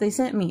outfits that they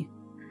sent me.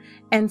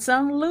 And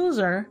some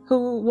loser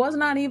who was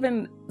not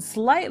even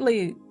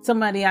slightly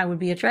somebody I would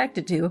be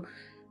attracted to,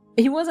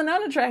 he wasn't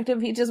unattractive,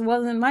 he just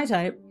wasn't my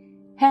type,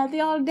 had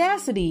the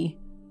audacity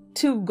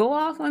to go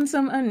off on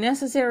some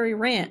unnecessary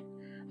rant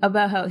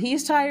about how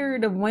he's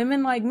tired of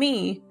women like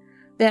me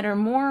that are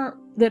more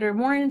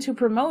into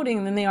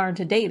promoting than they are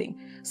to dating.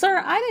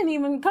 Sir, I didn't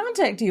even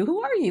contact you. Who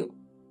are you?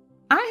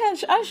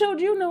 I showed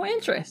you no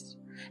interest.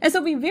 And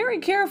so be very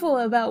careful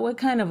about what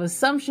kind of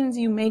assumptions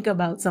you make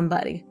about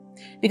somebody.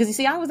 Because you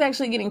see, I was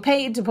actually getting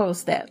paid to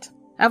post that.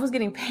 I was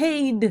getting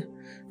paid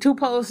to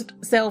post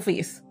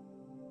selfies.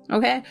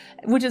 Okay?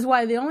 Which is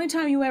why the only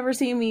time you ever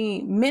see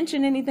me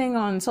mention anything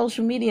on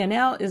social media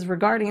now is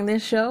regarding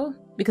this show,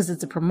 because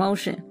it's a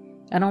promotion.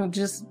 I don't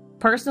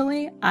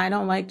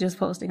like just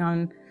posting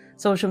on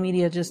social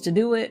media just to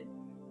do it.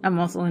 I'm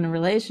also in a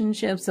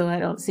relationship, so I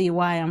don't see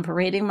why I'm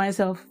parading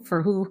myself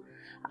for who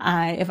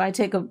if I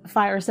take a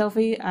fire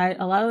selfie,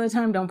 a lot of the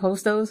time don't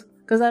post those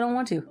because I don't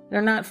want to.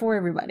 They're not for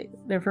everybody.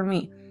 They're for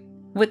me.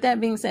 With that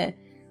being said,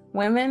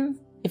 women,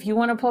 if you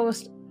want to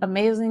post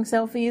amazing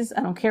selfies,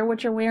 I don't care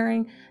what you're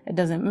wearing. It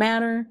doesn't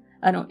matter.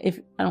 I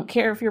don't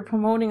care if you're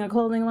promoting a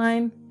clothing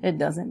line. It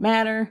doesn't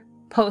matter.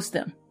 Post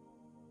them.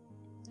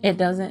 It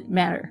doesn't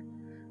matter.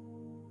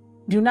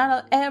 Do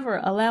not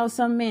ever allow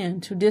some men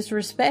to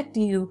disrespect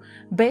you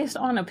based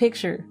on a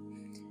picture.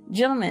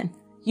 Gentlemen,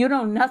 you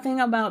know nothing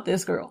about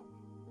this girl.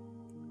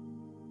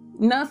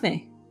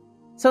 Nothing.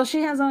 So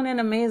she has on an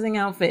amazing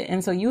outfit.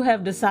 And so you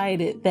have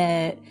decided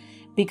that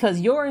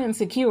because you're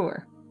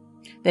insecure,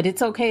 that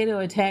it's okay to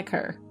attack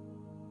her.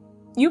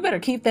 You better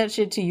keep that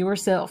shit to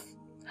yourself.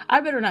 I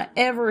better not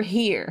ever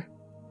hear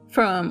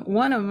from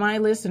one of my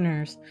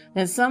listeners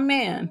that some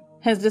man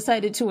has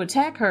decided to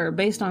attack her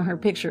based on her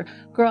picture.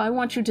 Girl, I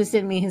want you to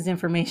send me his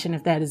information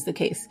if that is the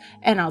case,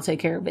 and I'll take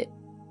care of it.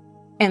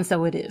 And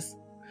so it is.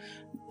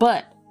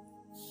 But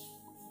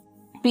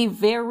be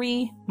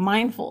very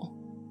mindful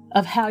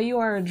of how you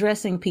are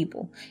addressing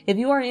people. If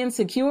you are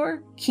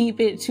insecure, keep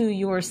it to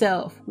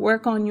yourself.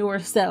 Work on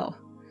yourself.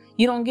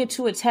 You don't get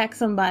to attack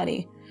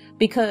somebody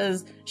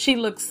because she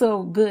looks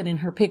so good in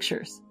her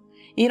pictures.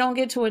 You don't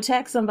get to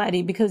attack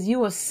somebody because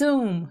you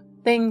assume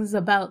things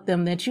about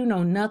them that you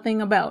know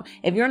nothing about.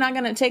 If you're not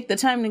going to take the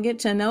time to get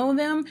to know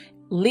them,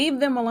 leave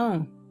them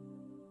alone.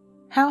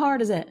 How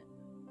hard is it?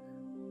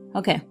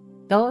 Okay,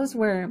 those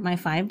were my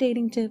 5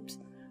 dating tips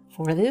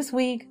for this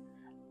week.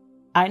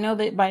 I know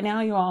that by now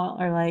you all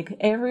are like,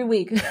 every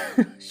week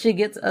she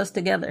gets us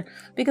together,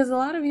 because a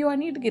lot of you I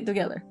need to get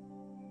together.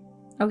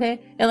 Okay.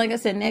 And like I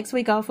said, next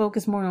week I'll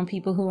focus more on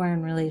people who are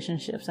in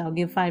relationships. I'll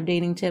give 5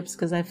 dating tips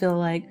because I feel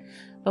like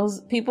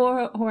those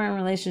people who are in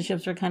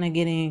relationships are kind of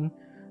getting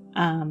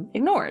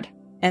ignored.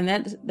 And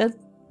that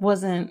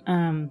wasn't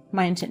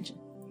my intention.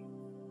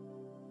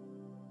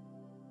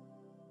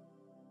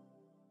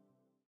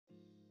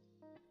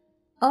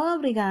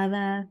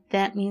 Obrigada.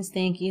 That means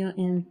thank you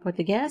in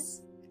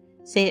Portuguese.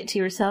 Say it to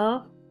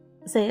yourself.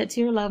 Say it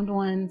to your loved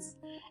ones.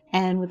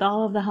 And with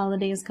all of the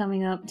holidays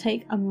coming up,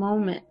 take a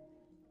moment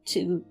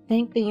to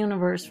thank the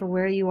universe for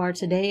where you are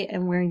today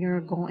and where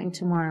you're going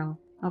tomorrow.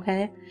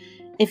 Okay?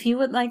 If you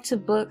would like to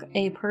book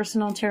a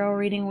personal tarot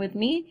reading with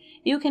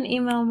me, you can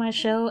email my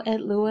show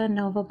at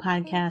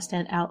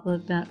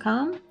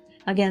luanovapodcast@outlook.com.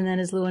 Again, that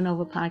is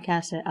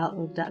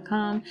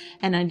luanovapodcast@outlook.com.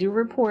 And I do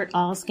report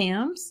all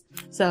scams,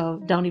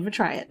 so don't even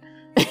try it.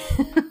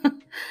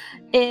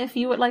 If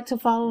you would like to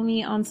follow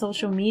me on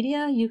social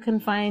media, you can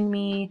find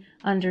me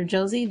under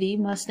Josie the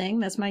Mustang.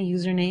 That's my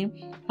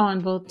username on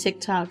both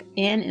TikTok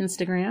and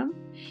Instagram.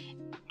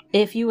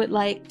 If you would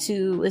like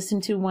to listen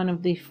to one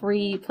of the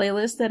free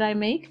playlists that I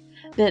make,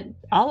 that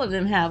all of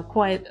them have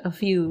quite a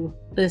few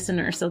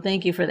listeners, so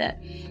thank you for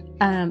that.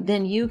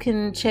 Then you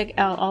can check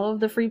out all of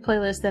the free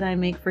playlists that I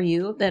make for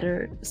you that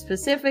are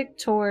specific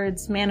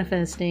towards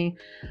manifesting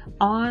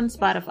on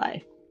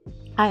Spotify.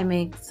 I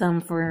make some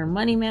for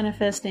money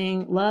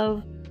manifesting,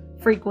 love,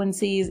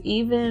 frequencies,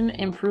 even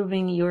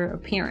improving your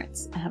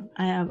appearance.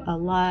 I have a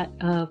lot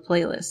of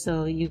playlists,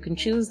 so you can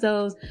choose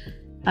those,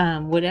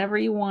 whatever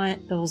you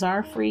want. Those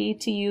are free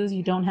to use.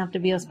 You don't have to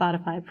be a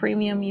Spotify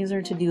premium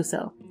user to do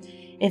so.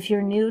 If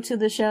you're new to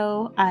the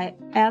show, I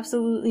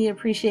absolutely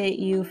appreciate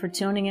you for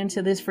tuning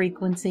into this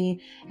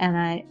frequency, and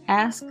I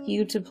ask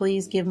you to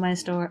please give my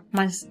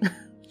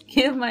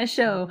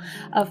show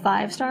a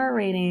 5-star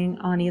rating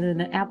on either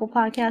the Apple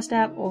Podcast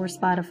app or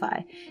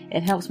Spotify.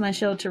 It helps my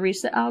show to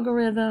reach the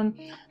algorithm.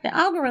 The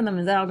algorithm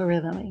is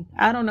algorithming.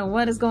 I don't know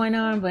what is going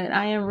on, but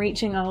I am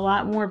reaching a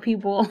lot more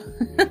people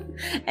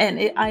and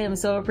I am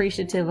so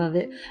appreciative of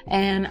it.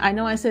 And I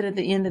know I said at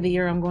the end of the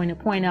year, I'm going to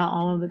point out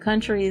all of the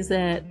countries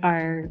that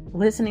are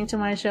listening to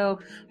my show,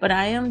 but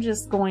I am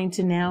just going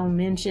to now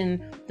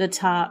mention the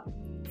top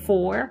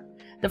 4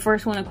 The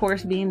first one, of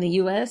course, being the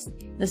US.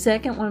 The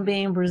second one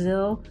being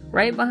Brazil.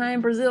 Right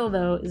behind Brazil,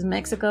 though, is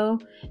Mexico.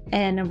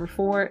 And number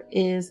 4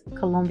 is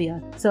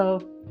Colombia.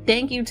 So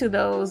thank you to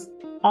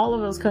all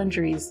of those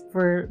countries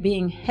for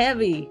being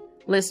heavy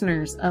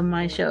listeners of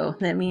my show.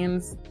 That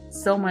means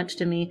so much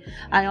to me.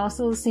 I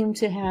also seem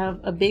to have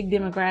a big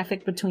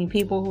demographic between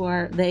people who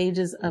are the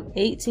ages of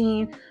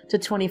 18 to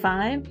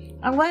 25.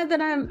 I'm glad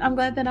that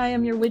I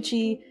am your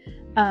witchy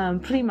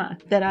prima,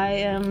 that I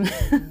am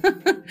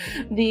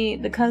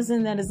the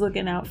cousin that is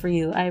looking out for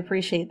you. I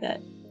appreciate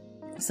that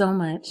so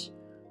much.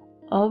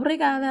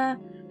 Obrigada.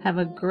 Have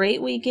a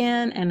great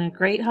weekend and a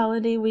great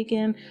holiday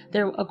weekend.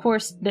 Of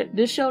course,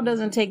 this show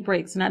doesn't take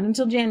breaks, not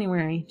until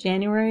January.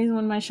 January is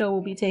when my show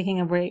will be taking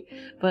a break.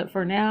 But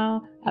for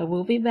now, I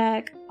will be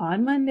back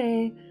on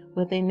Monday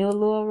with a new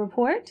Lua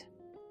report.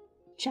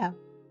 Ciao.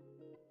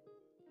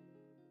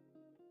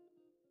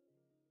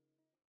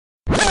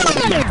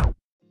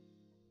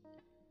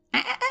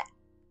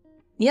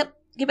 Yep,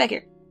 get back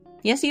here.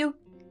 Yes, you.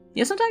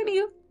 Yes, I'm talking to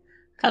you.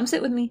 Come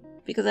sit with me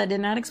because I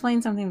did not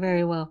explain something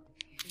very well.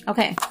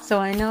 Okay, so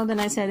I know that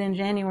I said in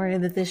January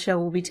that this show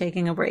will be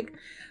taking a break.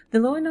 The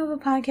Lua Nova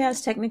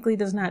podcast technically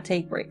does not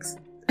take breaks.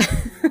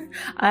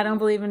 I don't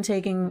believe in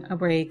taking a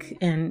break,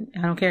 and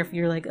I don't care if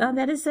you're like, oh,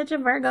 that is such a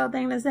Virgo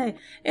thing to say.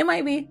 It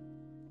might be,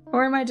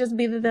 or it might just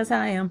be that that's how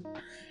I am,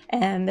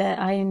 and that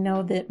I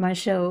know that my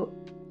show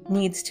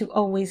needs to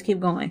always keep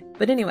going.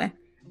 But anyway,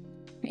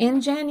 in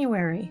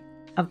January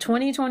of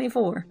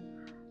 2024,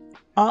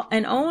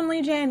 and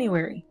only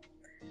January,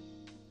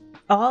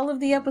 all of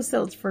the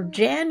episodes for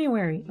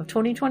January of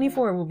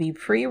 2024 will be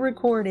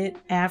pre-recorded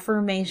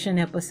affirmation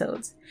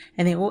episodes,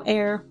 and they will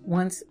air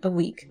once a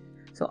week.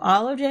 So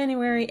all of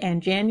January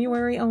and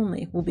January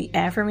only will be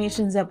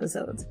affirmations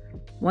episodes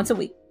once a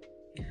week.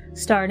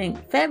 Starting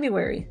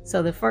February,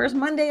 so the first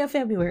Monday of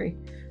February,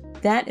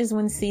 that is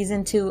when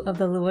season 2 of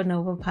the Lua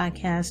Nova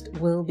podcast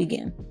will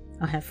begin.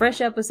 I'll have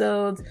fresh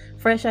episodes,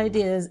 fresh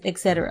ideas,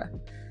 etc.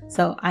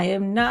 So I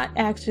am not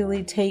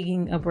actually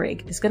taking a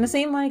break. It's going to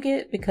seem like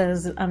it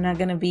because I'm not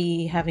going to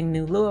be having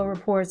new Lua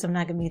reports. I'm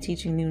not going to be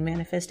teaching new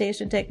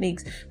manifestation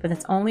techniques, but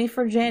that's only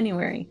for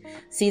January.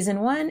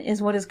 Season 1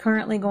 is what is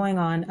currently going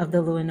on of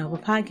the Lua Nova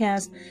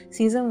podcast.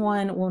 Season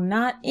 1 will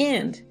not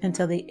end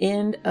until the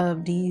end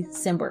of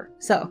December.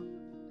 So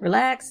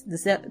relax.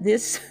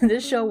 This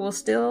show will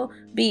still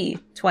be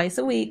twice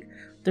a week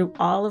through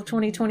all of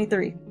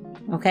 2023.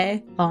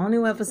 Okay? All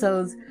new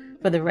episodes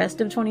for the rest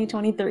of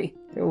 2023.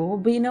 There will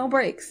be no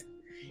breaks.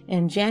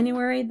 In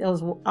January,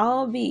 those will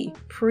all be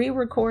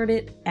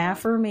pre-recorded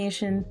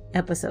affirmation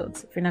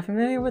episodes. If you're not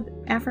familiar with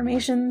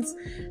affirmations,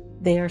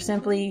 they are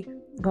simply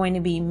going to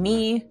be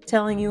me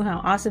telling you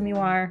how awesome you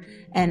are,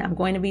 and I'm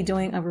going to be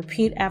doing a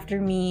repeat after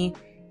me.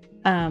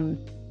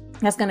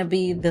 That's going to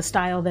be the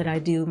style that I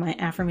do my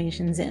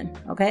affirmations in,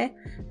 okay?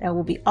 That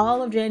will be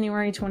all of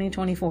January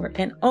 2024,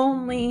 and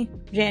only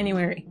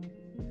January,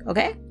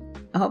 okay?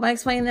 I hope I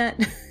explained that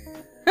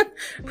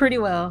pretty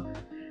well.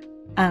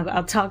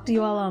 I'll talk to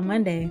you all on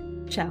Monday.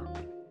 Ciao.